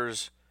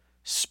Packers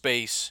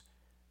space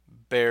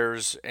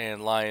Bears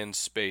and Lions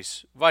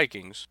space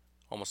Vikings,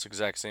 almost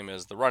exact same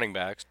as the running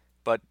backs.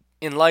 But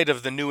in light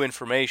of the new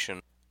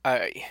information,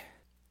 I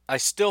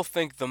still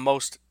think the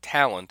most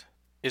talent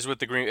is with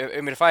the Green.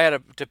 I mean, if I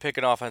had to pick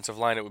an offensive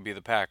line, it would be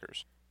the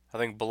Packers. I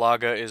think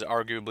Balaga is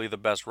arguably the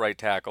best right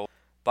tackle.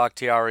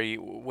 Bakhtiari,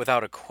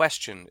 without a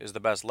question, is the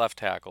best left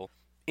tackle.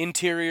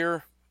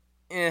 Interior,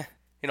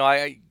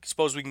 I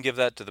suppose we can give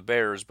that to the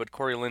Bears, but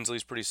Corey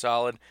Linsley's pretty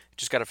solid.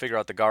 Just got to figure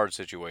out the guard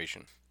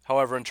situation.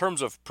 However, in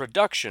terms of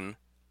production,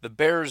 the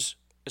Bears,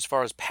 as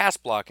far as pass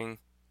blocking,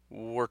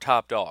 were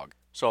top dog.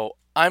 So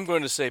I'm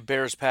going to say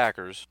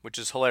Bears-Packers, which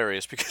is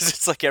hilarious because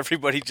it's like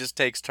everybody just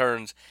takes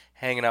turns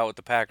hanging out with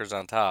the Packers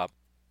on top.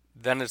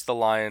 Then it's the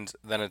Lions,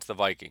 then it's the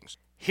Vikings.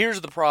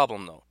 Here's the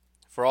problem, though.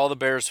 For all the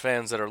Bears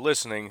fans that are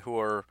listening who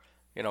are,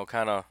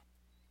 kind of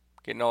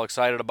getting all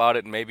excited about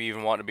it and maybe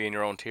even wanting to be in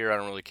your own tier, I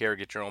don't really care,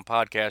 get your own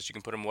podcast, you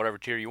can put them in whatever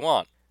tier you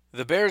want.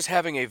 The Bears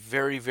having a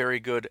very, very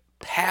good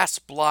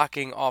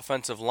pass-blocking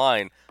offensive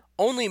line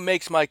only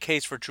makes my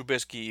case for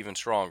Trubisky even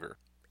stronger.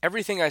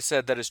 Everything I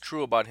said that is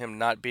true about him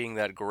not being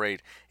that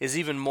great is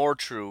even more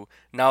true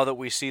now that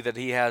we see that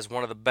he has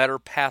one of the better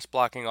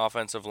pass-blocking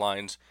offensive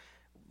lines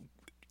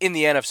in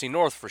the NFC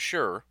North for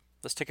sure.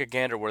 Let's take a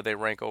gander where they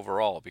rank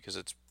overall because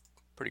it's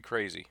pretty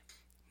crazy.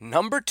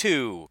 Number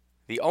 2,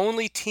 the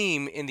only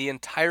team in the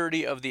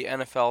entirety of the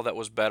NFL that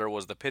was better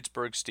was the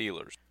Pittsburgh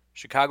Steelers.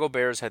 Chicago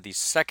Bears had the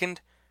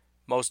second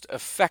most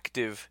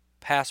effective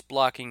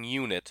pass-blocking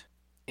unit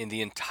in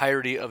the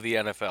entirety of the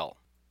NFL.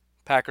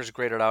 Packers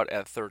graded out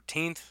at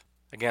 13th.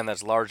 Again,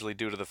 that's largely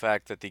due to the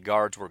fact that the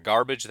guards were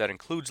garbage. That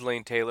includes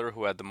Lane Taylor,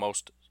 who had the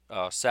most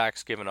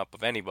sacks given up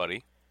of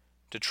anybody.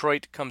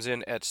 Detroit comes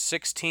in at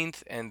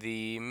 16th, and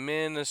the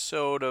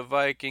Minnesota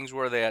Vikings,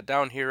 where are they at?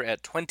 Down here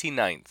at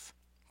 29th.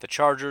 The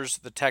Chargers,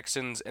 the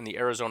Texans, and the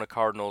Arizona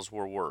Cardinals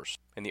were worse.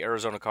 And the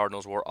Arizona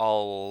Cardinals were a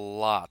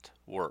lot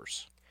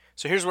worse.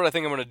 So here's what I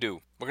think I'm going to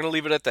do. We're going to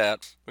leave it at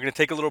that. We're going to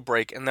take a little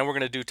break, and then we're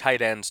going to do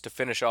tight ends to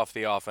finish off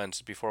the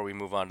offense before we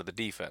move on to the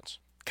defense.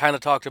 Kind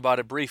of talked about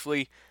it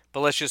briefly,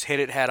 but let's just hit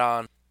it head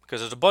on because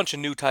there's a bunch of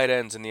new tight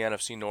ends in the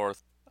NFC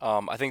North.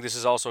 I think this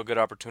is also a good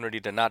opportunity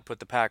to not put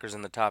the Packers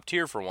in the top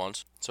tier for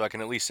once, so I can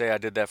at least say I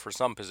did that for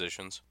some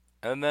positions.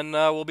 And then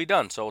we'll be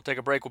done. So we'll take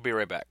a break. We'll be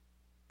right back.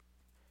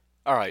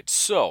 All right,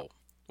 so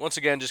once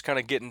again, just kind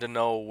of getting to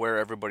know where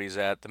everybody's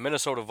at. The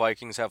Minnesota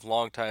Vikings have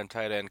longtime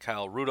tight end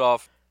Kyle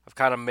Rudolph. I've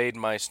kind of made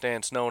my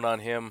stance known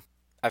on him.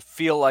 I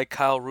feel like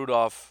Kyle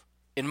Rudolph,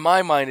 in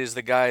my mind, is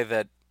the guy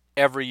that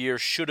every year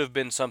should have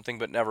been something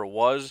but never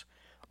was.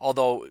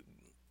 Although,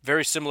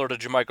 very similar to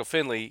Jermichael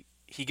Finley,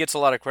 he gets a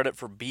lot of credit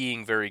for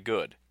being very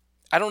good.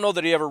 I don't know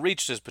that he ever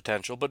reached his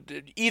potential, but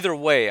either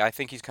way, I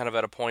think he's kind of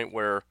at a point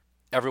where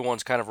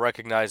everyone's kind of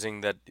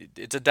recognizing that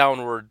it's a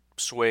downward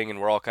swing and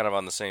we're all kind of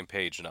on the same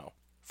page now.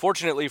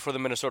 Fortunately for the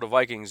Minnesota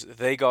Vikings,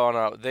 they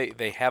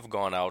have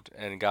gone out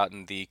and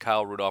gotten the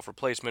Kyle Rudolph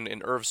replacement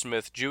in Irv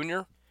Smith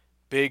Jr.,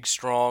 big,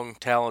 strong,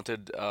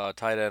 talented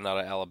tight end out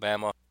of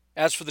Alabama.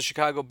 As for the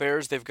Chicago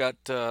Bears, they've got,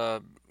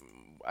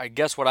 I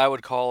guess what I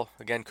would call,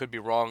 again, could be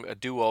wrong, a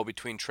duo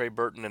between Trey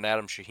Burton and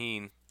Adam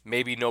Shaheen.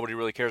 Maybe nobody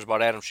really cares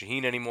about Adam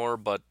Shaheen anymore,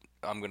 but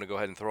I'm going to go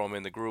ahead and throw him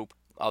in the group.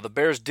 The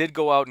Bears did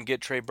go out and get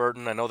Trey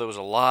Burton. I know there was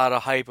a lot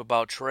of hype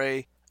about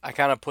Trey. I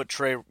kind of put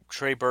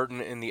Trey Burton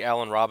in the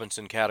Allen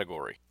Robinson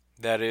category.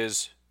 That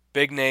is,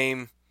 big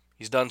name,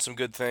 he's done some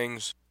good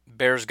things.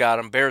 Bears got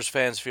him. Bears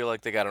fans feel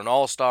like they got an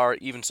all-star.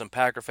 Even some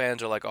Packer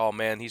fans are like, oh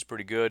man, he's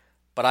pretty good.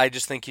 But I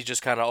just think he's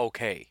just kind of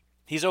okay.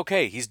 He's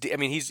okay. He's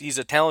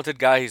a talented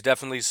guy. He's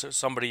definitely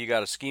somebody you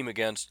got to scheme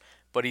against.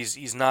 But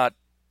he's not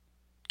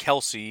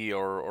Kelsey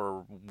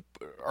or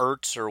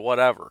Ertz or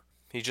whatever.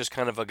 He's just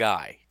kind of a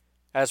guy.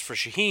 As for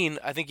Shaheen,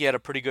 I think he had a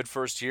pretty good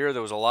first year.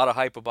 There was a lot of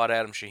hype about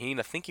Adam Shaheen.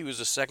 I think he was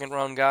a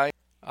second-round guy.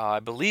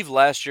 I believe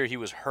last year he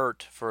was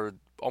hurt for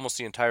almost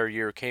the entire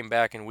year. Came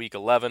back in Week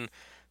 11.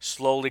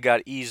 Slowly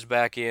got eased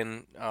back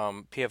in.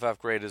 PFF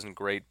grade isn't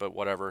great, but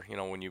whatever.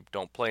 When you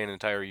don't play an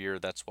entire year,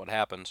 that's what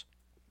happens.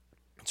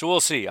 So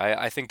we'll see.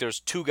 I think there's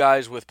two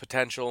guys with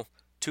potential,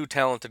 two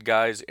talented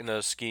guys in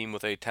a scheme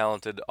with a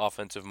talented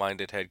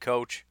offensive-minded head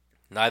coach.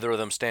 Neither of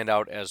them stand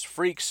out as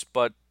freaks,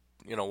 but,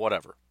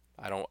 whatever.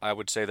 I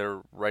would say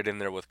they're right in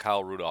there with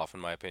Kyle Rudolph, in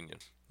my opinion.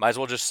 Might as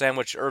well just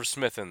sandwich Irv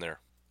Smith in there.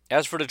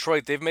 As for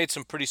Detroit, they've made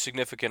some pretty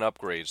significant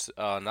upgrades.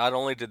 Not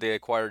only did they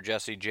acquire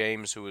Jesse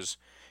James, who is,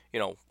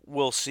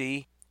 we'll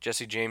see.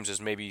 Jesse James is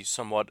maybe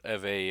somewhat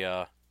of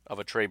a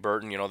Trey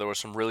Burton. There were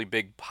some really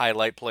big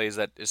highlight plays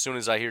that as soon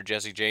as I hear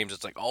Jesse James,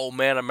 it's like, oh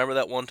man, I remember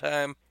that one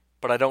time.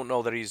 But I don't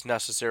know that he's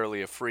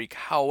necessarily a freak.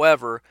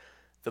 However,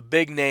 the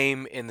big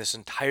name in this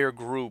entire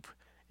group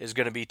is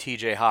going to be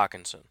T.J.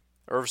 Hawkinson.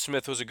 Irv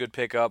Smith was a good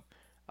pickup.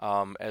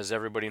 As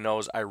everybody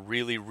knows, I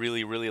really,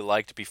 really, really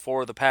liked,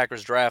 before the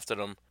Packers drafted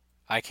him,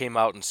 I came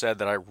out and said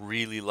that I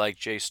really liked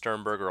Jay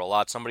Sternberger a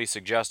lot. Somebody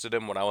suggested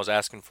him when I was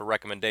asking for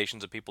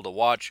recommendations of people to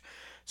watch.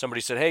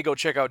 Somebody said, hey, go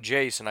check out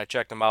Jace, and I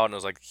checked him out, and I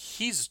was like,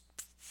 he's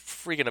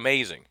freaking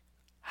amazing.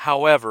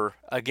 However,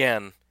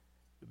 again,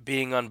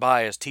 being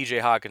unbiased,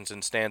 TJ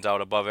Hawkinson stands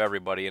out above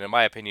everybody, and in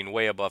my opinion,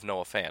 way above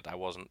Noah Fant. I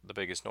wasn't the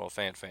biggest Noah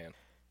Fant fan.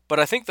 But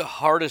I think the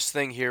hardest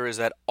thing here is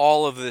that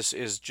all of this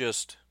is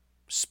just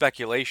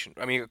speculation.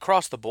 I mean,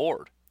 across the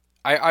board.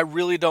 I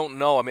really don't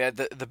know. I mean,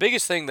 the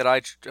biggest thing that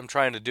I'm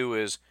trying to do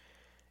is,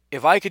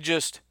 if I could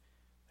just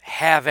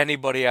have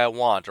anybody I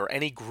want or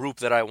any group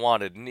that I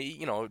wanted, and,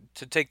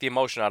 to take the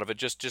emotion out of it,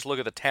 just look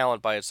at the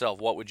talent by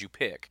itself, what would you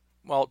pick?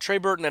 Well, Trey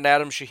Burton and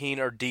Adam Shaheen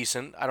are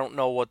decent. I don't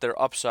know what their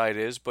upside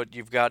is, but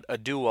you've got a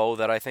duo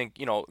that I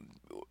think,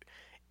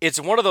 it's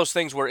one of those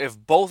things where if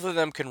both of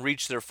them can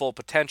reach their full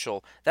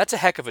potential, that's a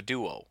heck of a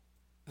duo.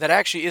 That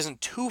actually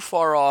isn't too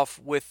far off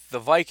with the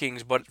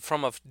Vikings, but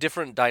from a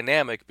different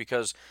dynamic,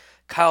 because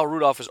Kyle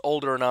Rudolph is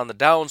older and on the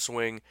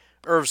downswing.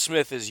 Irv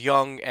Smith is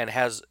young and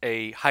has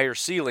a higher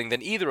ceiling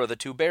than either of the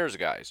two Bears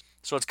guys.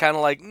 So it's kind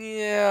of like,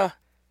 yeah,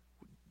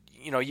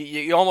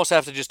 you almost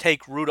have to just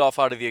take Rudolph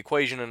out of the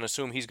equation and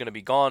assume he's going to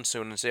be gone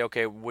soon and say,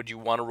 okay, would you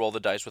want to roll the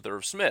dice with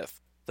Irv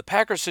Smith? The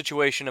Packers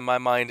situation in my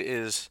mind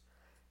is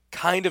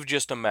kind of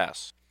just a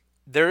mess.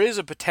 There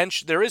is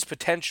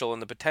potential,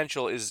 and the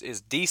potential is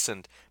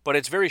decent, but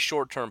it's very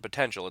short-term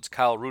potential. It's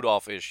Kyle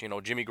Rudolph-ish.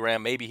 Jimmy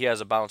Graham, maybe he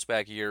has a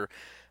bounce-back year.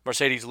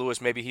 Mercedes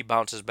Lewis, maybe he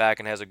bounces back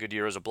and has a good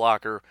year as a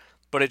blocker,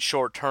 but it's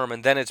short-term,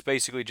 and then it's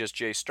basically just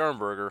Jay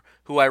Sternberger,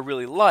 who I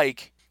really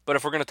like, but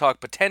if we're going to talk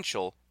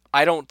potential,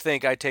 I don't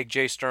think I take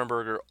Jay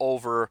Sternberger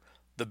over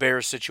the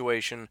Bears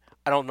situation.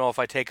 I don't know if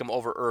I take him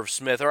over Irv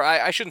Smith, or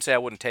I shouldn't say I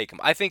wouldn't take him.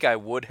 I think I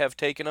would have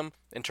taken him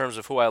in terms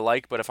of who I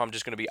like, but if I'm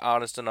just going to be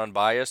honest and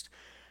unbiased,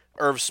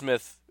 Irv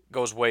Smith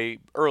goes way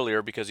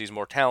earlier because he's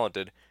more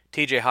talented.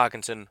 TJ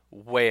Hawkinson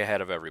way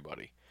ahead of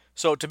everybody.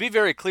 So to be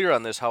very clear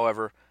on this,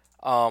 however,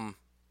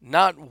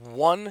 not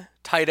one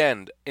tight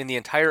end in the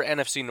entire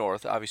NFC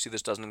North, obviously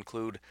this doesn't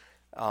include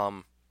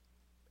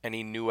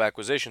any new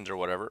acquisitions or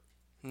whatever,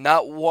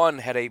 not one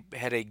had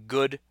a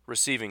good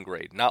receiving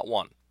grade. Not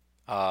one.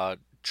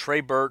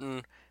 Trey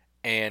Burton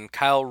and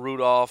Kyle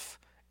Rudolph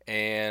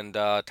and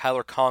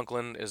Tyler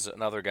Conklin is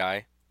another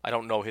guy. I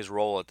don't know his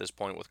role at this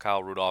point with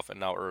Kyle Rudolph and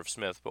now Irv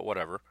Smith, but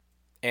whatever.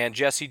 And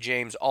Jesse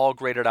James all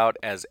graded out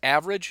as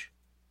average.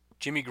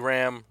 Jimmy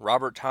Graham,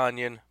 Robert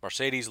Tonyan,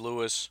 Mercedes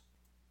Lewis,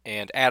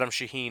 and Adam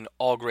Shaheen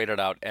all graded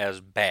out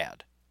as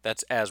bad.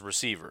 That's as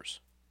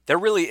receivers. They're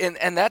really,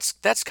 and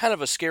that's kind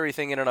of a scary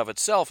thing in and of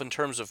itself in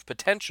terms of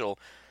potential.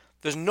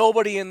 There's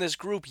nobody in this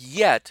group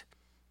yet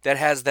that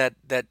has that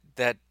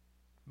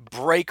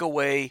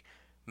breakaway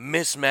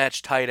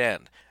mismatched tight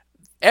end.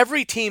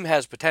 Every team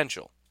has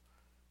potential.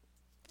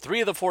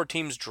 3 of the 4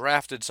 teams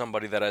drafted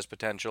somebody that has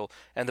potential,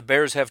 and the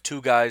Bears have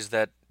 2 guys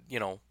that,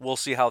 we'll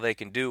see how they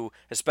can do,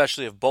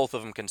 especially if both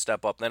of them can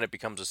step up. Then it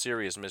becomes a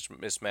serious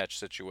mismatch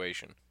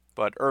situation.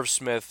 But Irv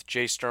Smith,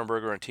 Jay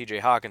Sternberger, and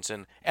TJ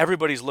Hawkinson,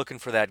 everybody's looking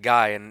for that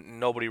guy, and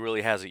nobody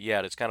really has it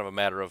yet. It's kind of a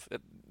matter of,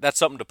 that's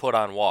something to put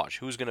on watch.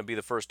 Who's going to be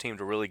the first team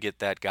to really get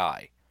that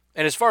guy?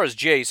 And as far as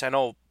Jace, I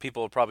know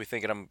people are probably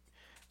thinking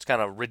it's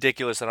kind of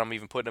ridiculous that I'm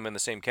even putting him in the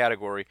same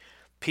category.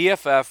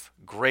 PFF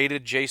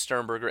graded Jay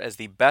Sternberger as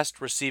the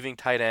best receiving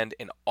tight end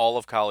in all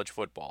of college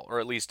football, or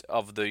at least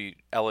of the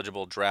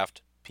eligible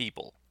draft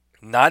people.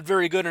 Not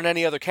very good in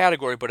any other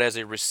category, but as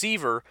a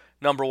receiver,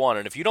 number 1.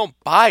 And if you don't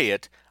buy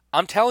it,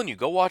 I'm telling you,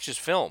 go watch his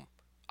film.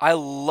 I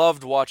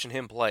loved watching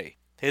him play.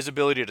 His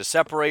ability to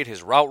separate,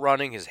 his route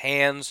running, his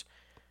hands,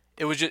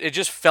 it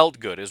just felt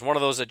good. It was one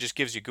of those that just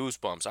gives you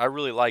goosebumps. I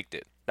really liked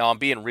it. Now, I'm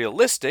being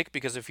realistic,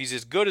 because if he's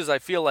as good as I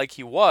feel like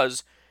he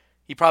was,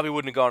 he probably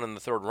wouldn't have gone in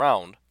the 3rd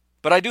round.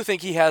 But I do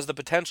think he has the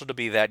potential to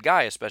be that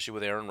guy, especially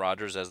with Aaron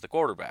Rodgers as the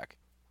quarterback.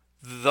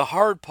 The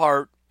hard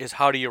part is,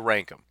 how do you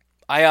rank him?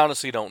 I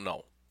honestly don't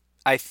know.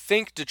 I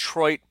think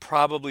Detroit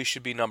probably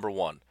should be number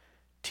 1.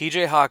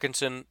 TJ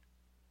Hawkinson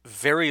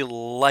very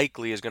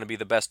likely is going to be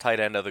the best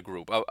tight end of the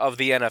group, of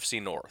the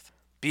NFC North.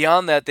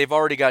 Beyond that, they've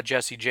already got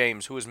Jesse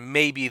James, who is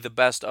maybe the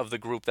best of the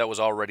group that was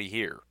already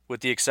here, with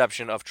the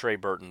exception of Trey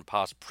Burton.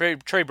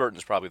 Trey Burton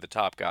is probably the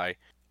top guy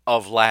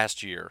of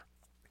last year.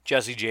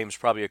 Jesse James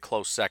probably a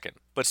close second.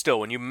 But still,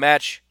 when you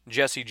match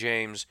Jesse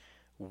James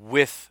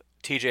with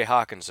TJ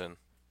Hawkinson,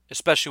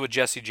 especially with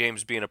Jesse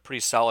James being a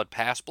pretty solid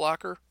pass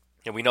blocker,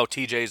 and we know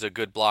TJ is a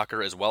good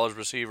blocker as well as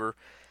receiver,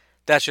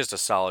 that's just a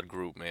solid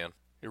group, man.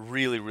 It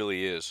really,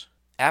 really is.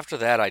 After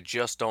that, I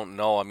just don't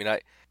know. I mean,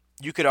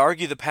 you could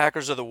argue the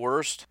Packers are the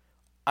worst.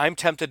 I'm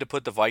tempted to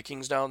put the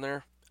Vikings down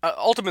there.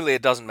 Ultimately,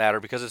 it doesn't matter,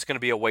 because it's going to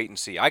be a wait and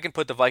see. I can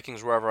put the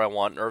Vikings wherever I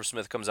want. Irv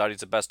Smith comes out, he's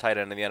the best tight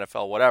end in the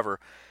NFL, whatever.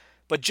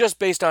 But just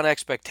based on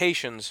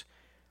expectations,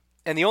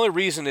 and the only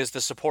reason is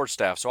the support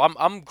staff. So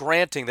I'm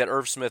granting that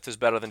Irv Smith is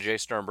better than Jay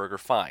Sternberger,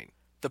 fine.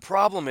 The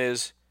problem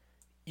is,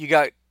 you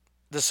got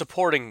the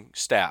supporting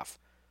staff,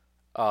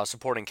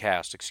 supporting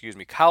cast,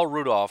 Kyle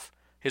Rudolph,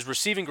 his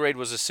receiving grade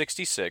was a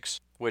 66,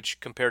 which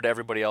compared to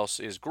everybody else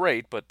is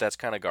great, but that's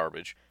kind of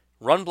garbage.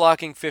 Run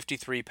blocking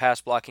 53,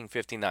 pass blocking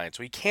 59.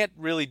 So he can't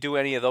really do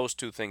any of those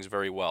 2 things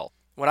very well.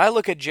 When I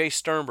look at Jay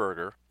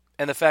Sternberger,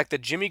 and the fact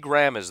that Jimmy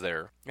Graham is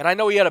there, and I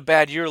know he had a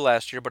bad year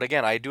last year, but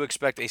again, I do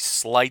expect a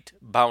slight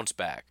bounce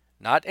back.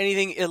 Not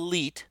anything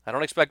elite. I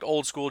don't expect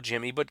old school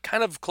Jimmy, but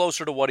kind of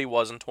closer to what he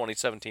was in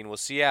 2017 with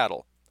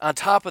Seattle. On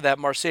top of that,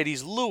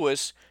 Marcedes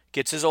Lewis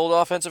gets his old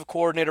offensive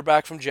coordinator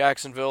back from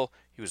Jacksonville.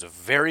 He was a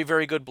very,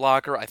 very good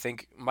blocker. I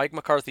think Mike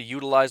McCarthy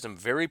utilized him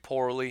very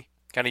poorly.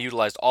 Kind of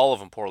utilized all of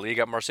them poorly. You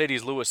got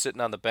Marcedes Lewis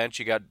sitting on the bench.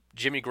 You got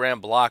Jimmy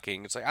Graham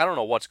blocking. It's like, I don't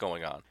know what's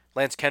going on.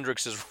 Lance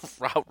Kendricks is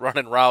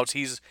running routes.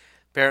 He's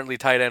apparently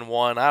tight end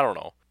one. I don't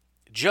know.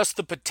 Just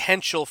the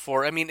potential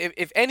for, I mean,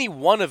 if any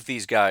one of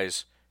these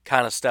guys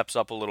kind of steps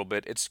up a little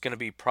bit, it's going to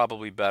be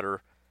probably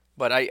better.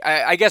 But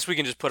I guess we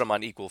can just put them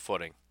on equal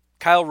footing.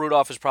 Kyle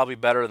Rudolph is probably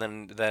better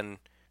than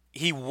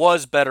he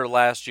was better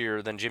last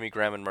year than Jimmy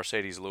Graham and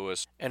Marcedes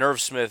Lewis. And Irv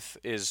Smith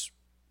is,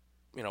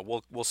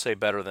 we'll say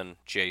better than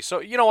Jay. So,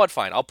 you know what?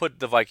 Fine. I'll put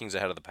the Vikings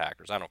ahead of the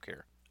Packers. I don't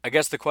care. I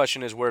guess the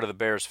question is, where do the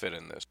Bears fit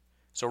in this?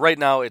 So right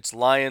now, it's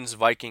Lions,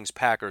 Vikings,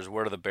 Packers.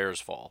 Where do the Bears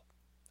fall?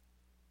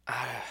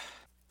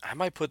 I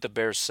might put the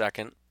Bears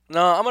second.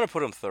 No, I'm going to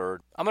put them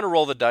third. I'm going to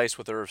roll the dice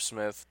with Irv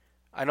Smith.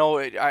 I know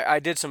I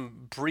did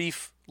some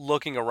brief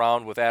looking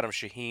around with Adam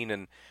Shaheen,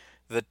 and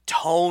the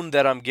tone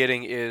that I'm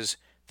getting is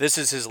this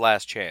is his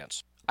last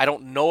chance. I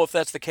don't know if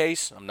that's the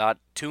case. I'm not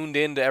tuned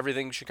into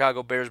everything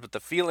Chicago Bears, but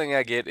the feeling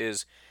I get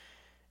is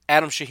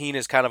Adam Shaheen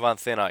is kind of on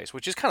thin ice,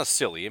 which is kind of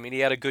silly. I mean, he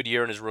had a good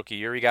year in his rookie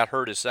year. He got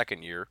hurt his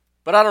second year.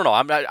 But I don't know.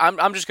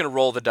 I'm just going to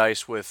roll the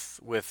dice with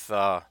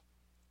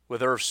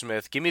Irv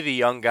Smith. Give me the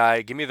young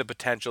guy. Give me the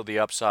potential, the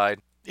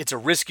upside. It's a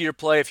riskier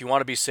play. If you want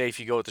to be safe,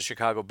 you go with the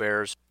Chicago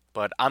Bears.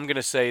 But I'm going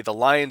to say the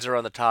Lions are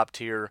on the top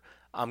tier.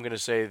 I'm going to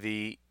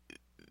say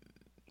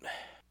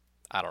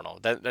I don't know.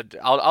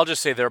 I'll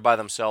just say they're by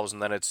themselves,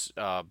 and then it's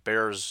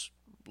Bears,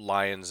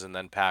 Lions, and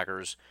then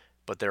Packers.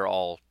 But they're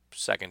all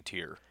second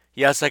tier.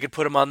 Yes, I could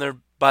put them on there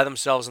by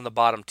themselves in the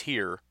bottom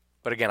tier.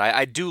 But again,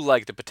 I do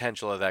like the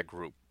potential of that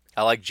group.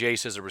 I like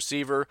Jace as a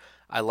receiver.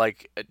 I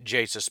like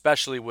Jace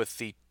especially with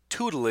the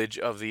tutelage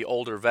of the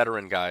older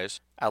veteran guys.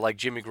 I like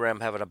Jimmy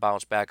Graham having a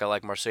bounce back. I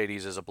like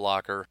Marcedes as a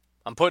blocker.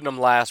 I'm putting them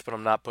last, but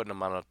I'm not putting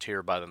them on a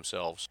tier by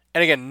themselves.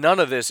 And again,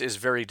 none of this is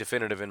very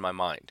definitive in my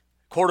mind.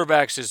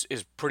 Quarterbacks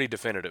is pretty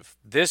definitive.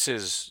 This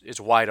is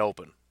wide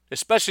open,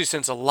 especially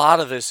since a lot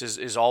of this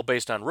is all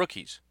based on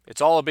rookies. It's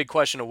all a big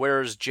question of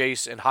where is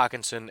Jace and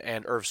Hawkinson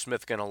and Irv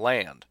Smith going to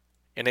land.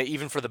 And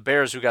even for the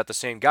Bears who got the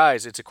same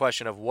guys, it's a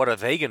question of what are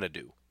they going to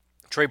do.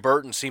 Trey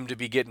Burton seemed to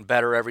be getting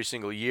better every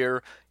single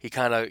year. He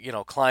kind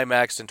of,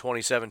 climaxed in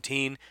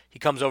 2017. He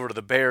comes over to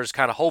the Bears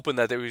kind of hoping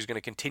that he was going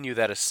to continue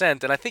that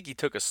ascent, and I think he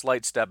took a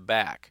slight step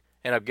back.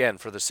 And again,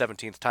 for the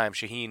 17th time,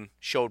 Shaheen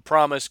showed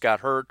promise,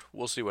 got hurt.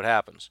 We'll see what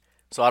happens.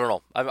 So I don't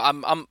know.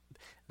 I'm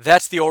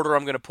that's the order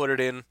I'm going to put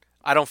it in.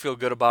 I don't feel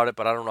good about it,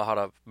 but I don't know how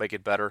to make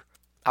it better.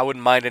 I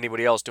wouldn't mind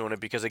anybody else doing it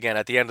because, again,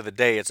 at the end of the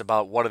day, it's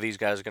about what are these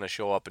guys going to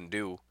show up and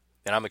do.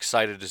 And I'm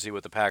excited to see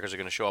what the Packers are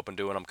going to show up and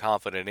do, and I'm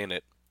confident in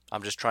it.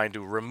 I'm just trying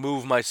to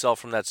remove myself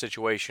from that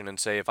situation and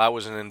say if I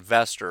was an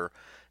investor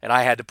and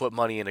I had to put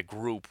money in a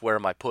group, where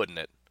am I putting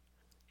it?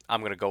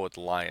 I'm going to go with the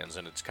Lions,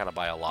 and it's kind of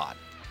by a lot.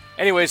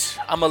 Anyways,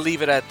 I'm going to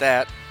leave it at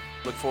that.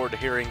 Look forward to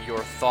hearing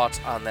your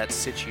thoughts on that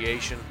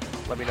situation.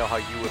 Let me know how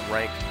you would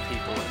rank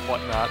people and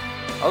whatnot.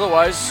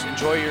 Otherwise,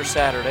 enjoy your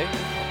Saturday.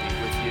 I'll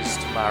be with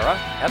you tomorrow.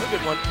 Have a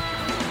good one.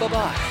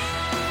 Bye-bye.